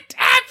can't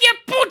have your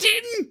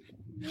pudding.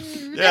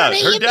 Yeah,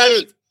 her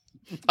dad.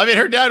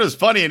 Her dad was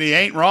funny, and he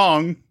ain't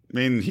wrong. I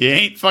mean, he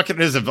ain't fucking.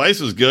 His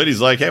advice was good.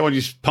 He's like, "Hey, why don't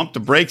you pump the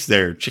brakes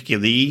there, Chickie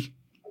Lee?"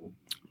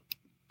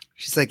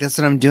 She's like, "That's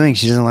what I'm doing."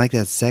 She doesn't like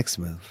that sex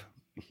move.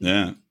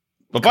 Yeah.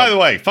 But by the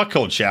way, fuck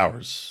cold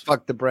showers.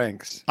 Fuck the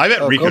brinks. I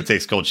bet Rico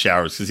takes cold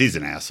showers because he's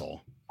an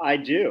asshole. I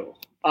do.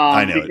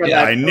 I know.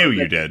 Yeah, I knew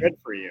you did. Good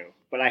for you.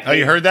 But I. Oh,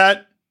 you heard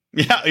that?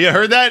 Yeah, you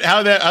heard that?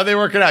 How they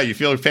working out? You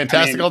feel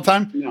fantastic all the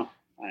time? No,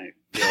 I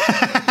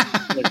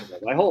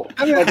hope.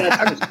 That's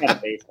just kind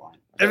of baseline.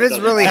 If it's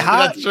really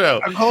hot, that's true.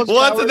 Well,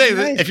 that's the thing.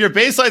 Nice. If your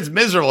baseline's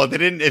miserable, if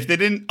they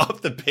didn't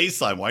up the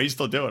baseline, why are you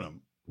still doing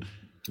them?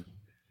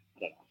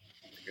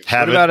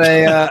 What about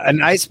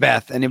an ice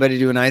bath? Anybody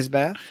do an ice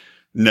bath?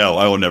 No,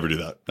 I will never do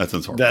that. That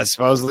sounds horrible. That's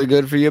supposedly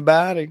good for your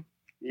body.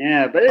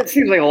 Yeah, but it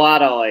seems like a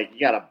lot of you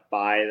gotta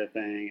buy the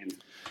thing. And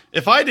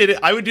if I did it,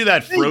 I would do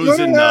that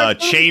frozen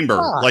chamber,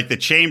 like the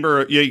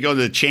chamber. You go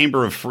to the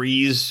chamber of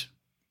freeze.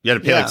 You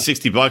had to pay like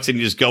 $60, and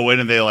you just go in,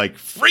 and they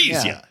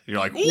freeze you. You're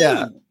like, ooh.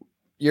 Yeah.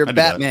 You're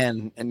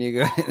Batman, and you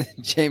go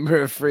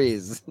Chamber of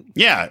Freeze.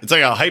 Yeah, it's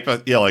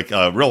like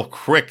a real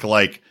quick,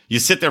 like you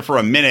sit there for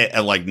a minute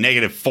at like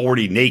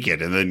 -40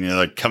 naked, and then you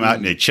like come out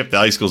and they chip the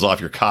icicles off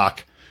your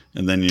cock,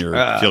 and then you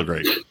feel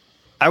great.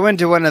 I went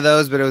to one of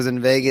those, but it was in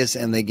Vegas,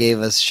 and they gave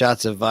us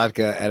shots of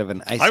vodka out of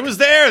an ice. I was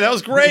there. That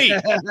was great.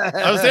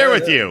 I was there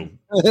with you.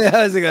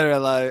 I was gonna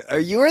lie.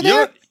 You were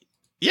there?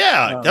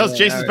 Yeah, that was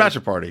Jason's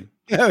bachelor party.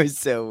 I was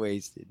so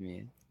wasted,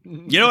 man.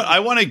 You know what?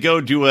 I want to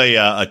go do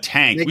a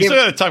tank. We still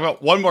got to talk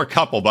about one more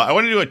couple, but I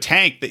want to do a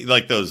tank that,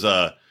 like those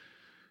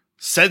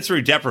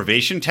sensory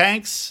deprivation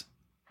tanks.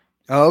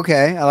 Oh,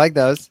 okay. I like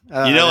those.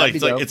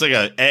 It's like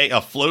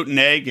a floating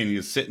egg, and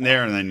you're sitting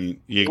there, and then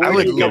you. I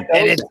would go.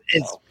 And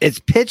it's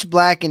pitch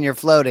black, and you're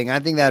floating. I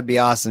think that'd be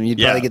awesome. You'd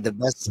probably get the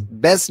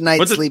best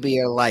night's sleep of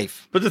your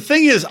life. But the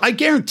thing is, I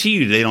guarantee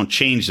you, they don't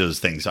change those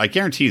things. I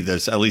guarantee you,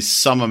 there's at least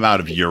some amount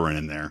of urine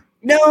in there.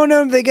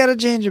 No, they got to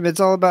change them.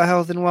 It's all about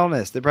health and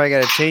wellness. They probably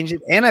got to change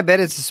it. And I bet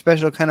it's a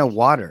special kind of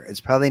water.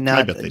 It's probably not.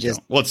 I bet they don't.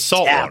 Well, it's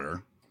salt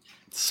water.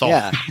 Salt.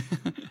 Yeah.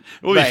 It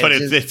would be funny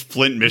if it's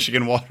Flint,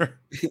 Michigan water.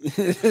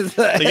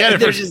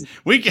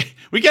 We get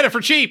it for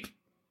cheap.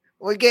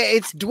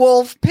 It's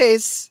dwarf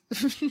piss.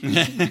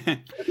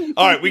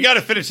 All right, we got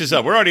to finish this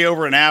up. We're already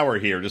over an hour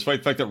here, despite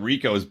the fact that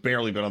Rico has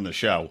barely been on the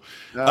show.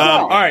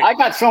 All right, I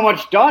got so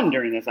much done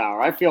during this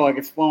hour. I feel like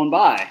it's flown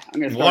by.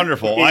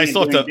 Wonderful. I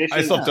still have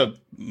to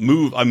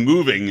move. I'm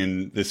moving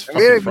in this. We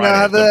don't know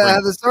how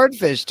the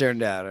swordfish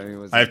turned out.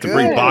 I have to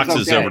bring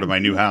boxes over to my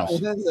new house.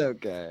 That's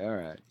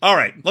okay. All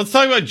right. Let's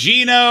talk about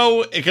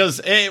Gino,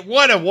 because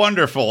what a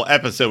wonderful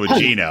episode with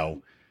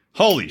Gino.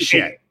 Holy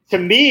shit! To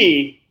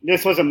me,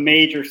 this was a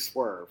major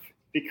swerve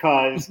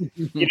because,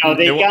 they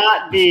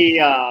got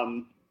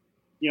the,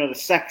 the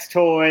sex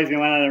toys. We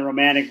went on a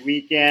romantic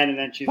weekend, and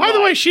then she's. By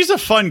the way, she's a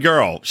fun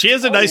girl. She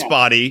has a nice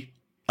body.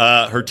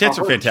 Her tits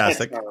are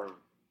fantastic.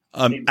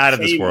 Out of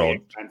this world.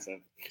 Expensive.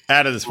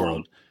 Out of this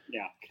world.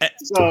 Yeah.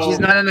 So she's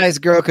not a nice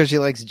girl because she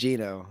likes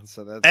Gino.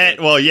 So that's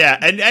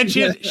and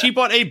she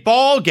bought a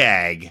ball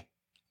gag.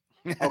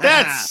 Okay.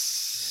 That's.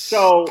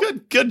 So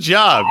good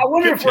job. I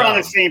wonder if we're on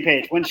the same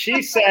page. When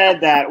she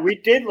said that we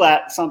did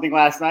something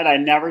last night I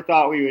never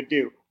thought we would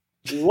do,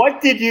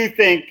 what did you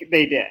think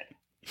they did?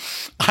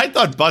 I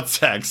thought butt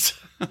sex.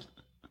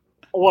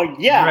 Well,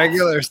 yeah.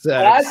 Regular sex.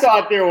 But I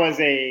thought there was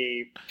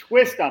a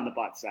twist on the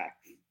butt sex.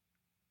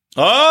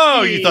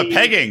 Oh, you thought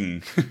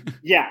pegging.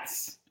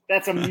 Yes.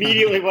 That's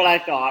immediately what I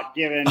thought,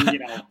 given,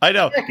 I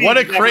know. What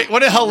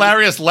a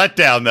hilarious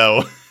letdown,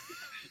 though.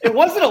 It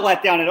wasn't a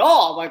letdown at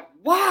all. I'm like,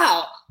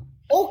 wow.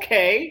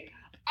 Okay.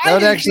 That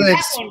would actually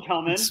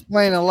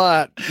explain a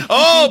lot.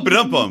 Oh,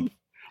 ba-dum-bum.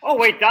 Oh,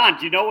 wait, Don,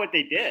 do you know what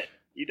they did?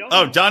 You don't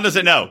know. Don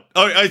doesn't know.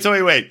 Oh,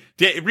 so wait.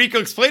 Rico,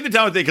 explain the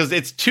Don thing, because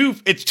it's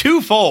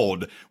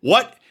twofold.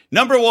 What?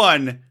 Number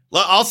one,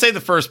 I'll say the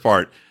first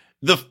part.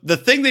 The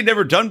thing they'd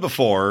never done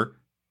before,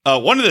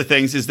 one of the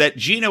things is that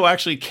Gino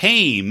actually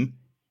came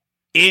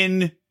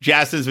in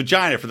Jasmine's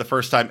vagina for the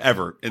first time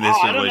ever in this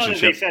relationship. I don't know that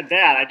they said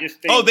that. I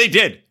just think. Oh, they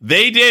did.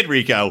 They did,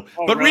 Rico.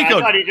 Oh, but really? Rico,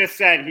 I thought he just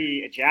said he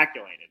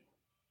ejaculated.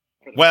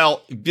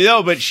 Well,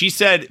 no, but she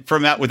said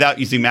from that without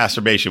using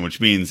masturbation, which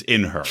means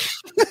in her.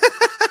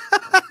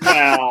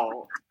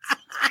 Well,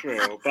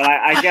 true, but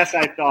I guess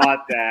I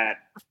thought that.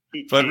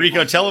 But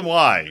Rico, tell him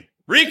why.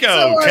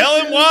 Rico,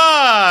 tell him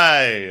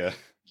why.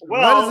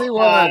 Well, what does he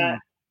want?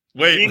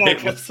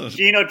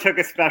 Gino took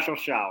a special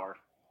shower.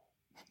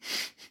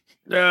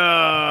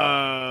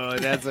 Oh,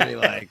 that's what he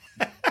liked.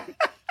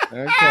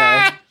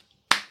 Okay.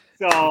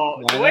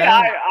 So the way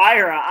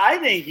I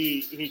think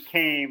he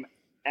came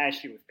as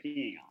she was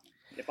peeing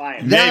on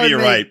him. Maybe you're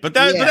right, but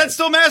that's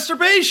still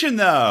masturbation,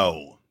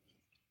 though.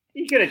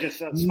 He could have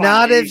just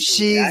not if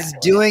she's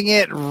doing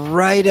it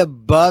right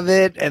above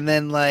it, and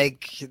then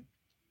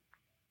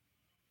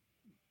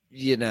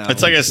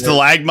it's like a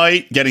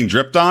stalagmite getting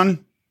dripped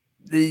on.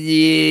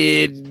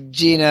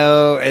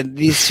 Gino and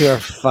these two are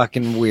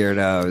fucking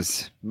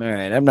weirdos. All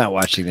right, I'm not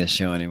watching this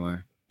show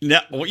anymore. No,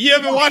 you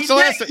haven't watched the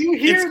last. You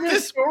hear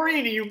this story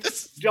and you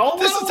don't.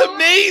 This is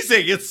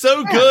amazing. It's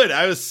so good.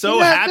 I was so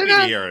happy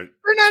to hear it.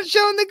 We're not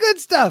showing the good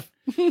stuff,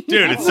 dude.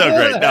 It's so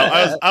great. No,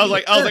 I was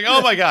like,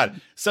 oh my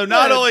god. So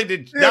not only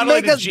did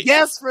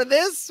guess for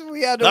this,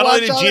 we had to. Not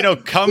only did Gino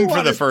come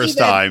for the first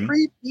time.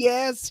 Creepy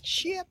ass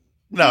shit.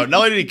 No, not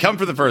only did he come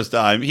for the first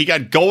time, he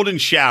got golden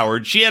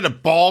showered. She had a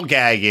ball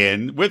gag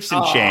in, whips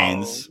and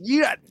chains.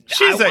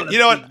 She's like, you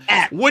know what?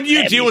 Would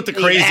you deal with the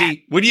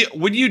crazy?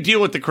 Would you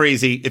deal with the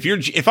crazy?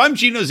 If I'm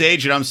Gino's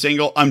age and I'm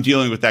single, I'm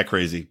dealing with that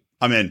crazy.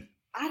 I'm in.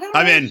 I don't know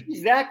if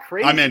she's that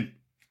crazy. I'm in.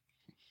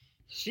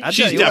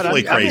 She's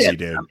definitely crazy,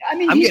 dude.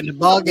 I'm getting a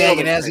ball gag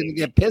and asking to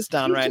get pissed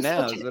on right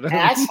now.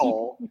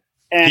 Asshole.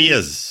 He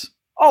is.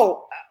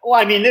 Oh, well,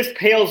 I mean, this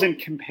pales in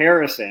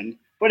comparison.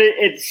 But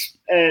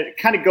it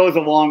kind of goes a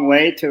long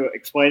way to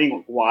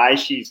explaining why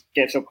she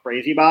gets so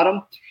crazy about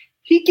him.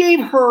 He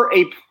gave her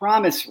a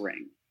promise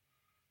ring.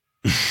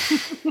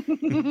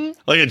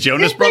 Like a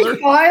Jonas brother?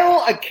 They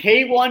file a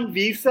K-1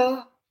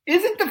 visa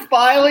Isn't the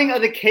filing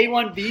of the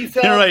K-1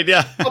 visa right,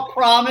 yeah. a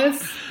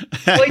promise?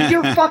 Like,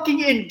 you're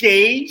fucking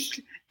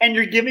engaged and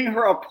you're giving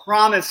her a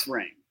promise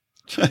ring.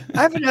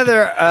 I have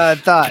another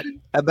thought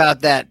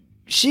about that.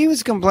 She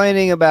was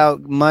complaining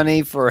about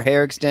money for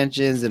hair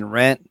extensions and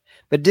rent,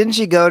 but didn't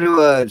she go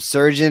to a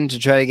surgeon to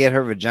try to get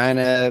her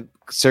vagina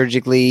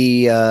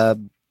surgically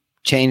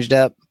changed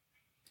up?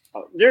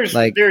 There's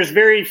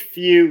very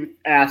few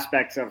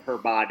aspects of her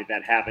body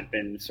that haven't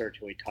been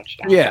surgically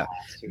touched on. Yeah,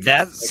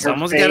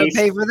 someone's got to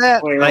pay for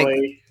that.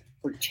 Clearly,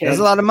 there's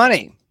a lot of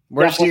money.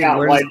 Where's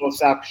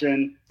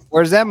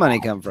that money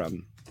come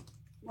from?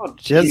 Well,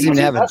 she doesn't even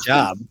have a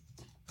job.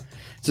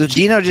 So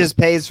Gino just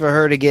pays for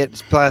her to get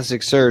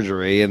plastic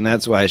surgery, and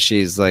that's why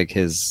she's like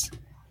his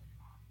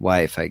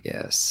wife, I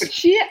guess. But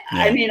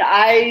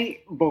I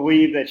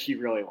believe that she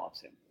really loves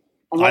him.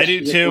 I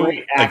do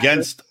too.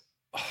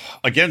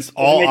 Against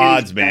all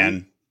odds,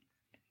 man.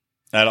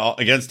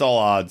 Against all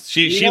odds.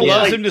 She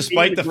loves him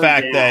despite the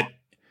fact that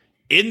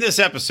in this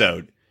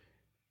episode,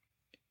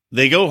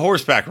 they go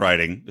horseback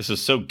riding. This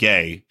is so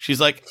gay.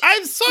 She's like,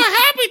 I'm so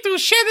happy to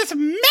share this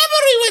memory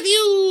with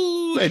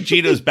you. And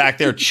Gino's back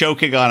there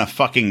choking on a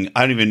fucking,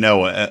 I don't even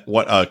know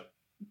a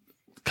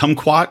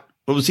kumquat.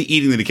 What was he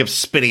eating that he kept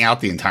spitting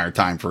out the entire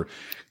time for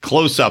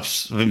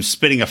close-ups of him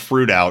spitting a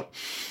fruit out?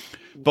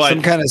 But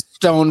some kind of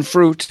stone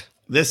fruit.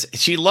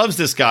 She loves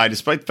this guy,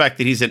 despite the fact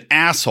that he's an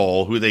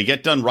asshole who they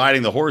get done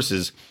riding the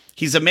horses.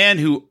 He's a man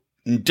who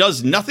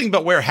does nothing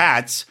but wear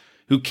hats,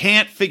 who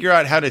can't figure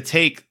out how to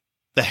take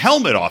the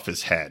helmet off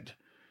his head.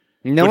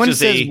 No one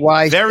says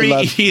why. Very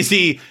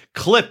easy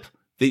clip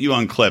that you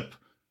unclip.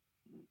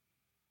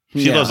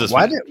 She loves this.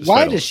 Why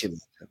does she love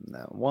him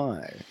though?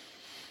 Why?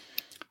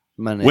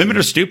 Women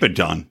are stupid,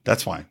 John.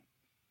 That's why.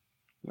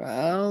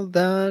 Well,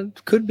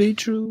 that could be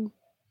true.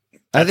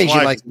 I think she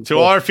likes to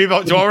all our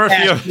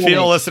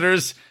female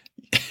listeners.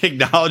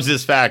 Acknowledge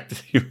this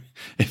fact.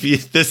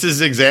 This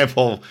is an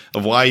example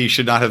of why you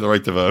should not have the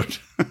right to vote.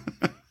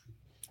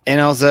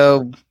 And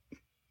also,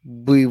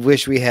 we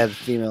wish we had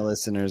female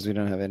listeners. We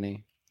don't have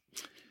any.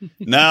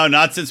 No,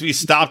 not since we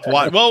stopped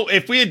watching. Well,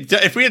 if we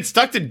had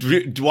stuck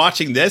to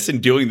watching this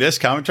and doing this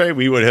commentary,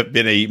 we would have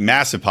been a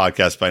massive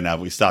podcast by now.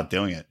 But we stopped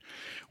doing it.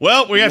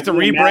 Well, we have to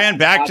rebrand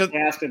back to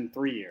podcast in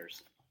 3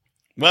 years.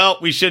 Well,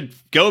 we should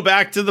go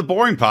back to the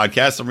boring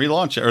podcast and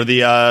relaunch it, or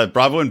the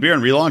Bravo and Beer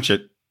and relaunch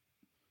it.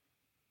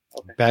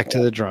 Okay. Back to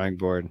the drawing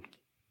board.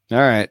 All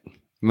right.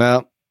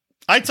 Well,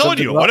 I told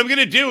you what I'm going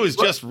to do is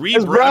just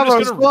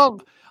rebrand.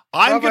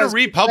 I'm going to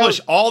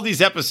republish all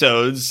these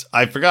episodes.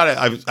 I forgot it.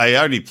 I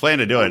already planned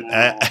to do it.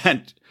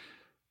 And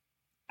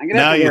I'm going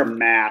to have to wear a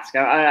mask.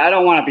 I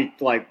don't want to be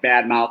like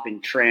bad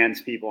mouthing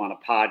trans people on a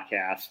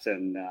podcast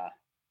and.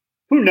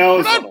 Who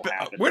knows?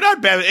 We're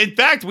not bad. In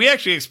fact, we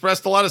actually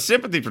expressed a lot of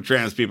sympathy for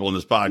trans people in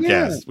this podcast.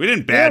 Yeah. We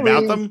didn't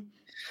badmouth them.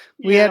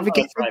 We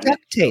advocate for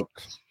duct tape.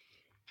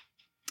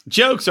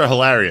 Jokes are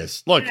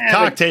hilarious. Look,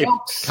 cock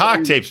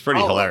tape's pretty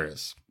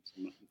hilarious.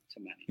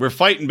 We're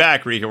fighting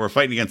back, Rika. We're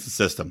fighting against the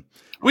system.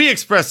 We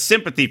express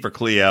sympathy for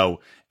Cleo,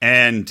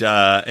 and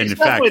in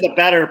fact, the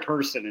better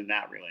person in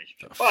that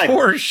relationship.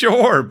 For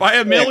sure, by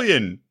a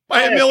million.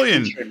 I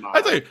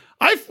think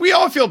we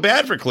all feel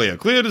bad for Cleo.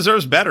 Cleo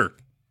deserves better.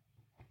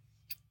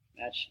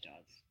 That she does.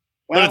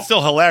 Well, but it's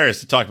still hilarious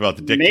to talk about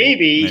the dick.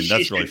 Maybe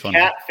that's really funny.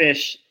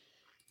 Catfish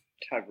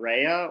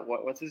Tyrea.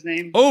 What's his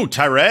name? Oh,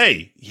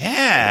 Tyree.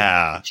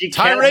 Yeah.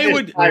 Tyree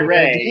would. He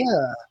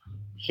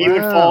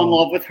would fall in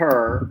love with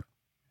her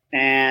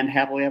and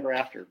happily ever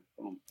after.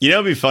 Boom. You know,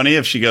 it'd be funny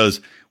if she goes,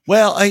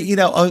 well,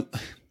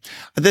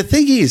 the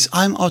thing is,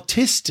 I'm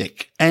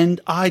autistic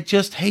and I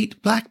just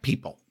hate black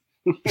people.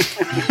 All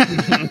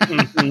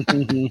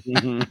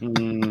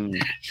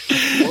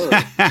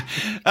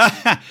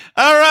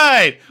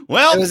right.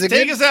 Well,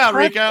 take us out,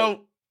 Rico.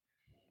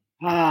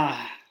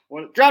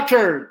 Drop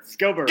turds.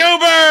 Go Birds. Go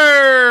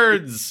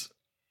Birds.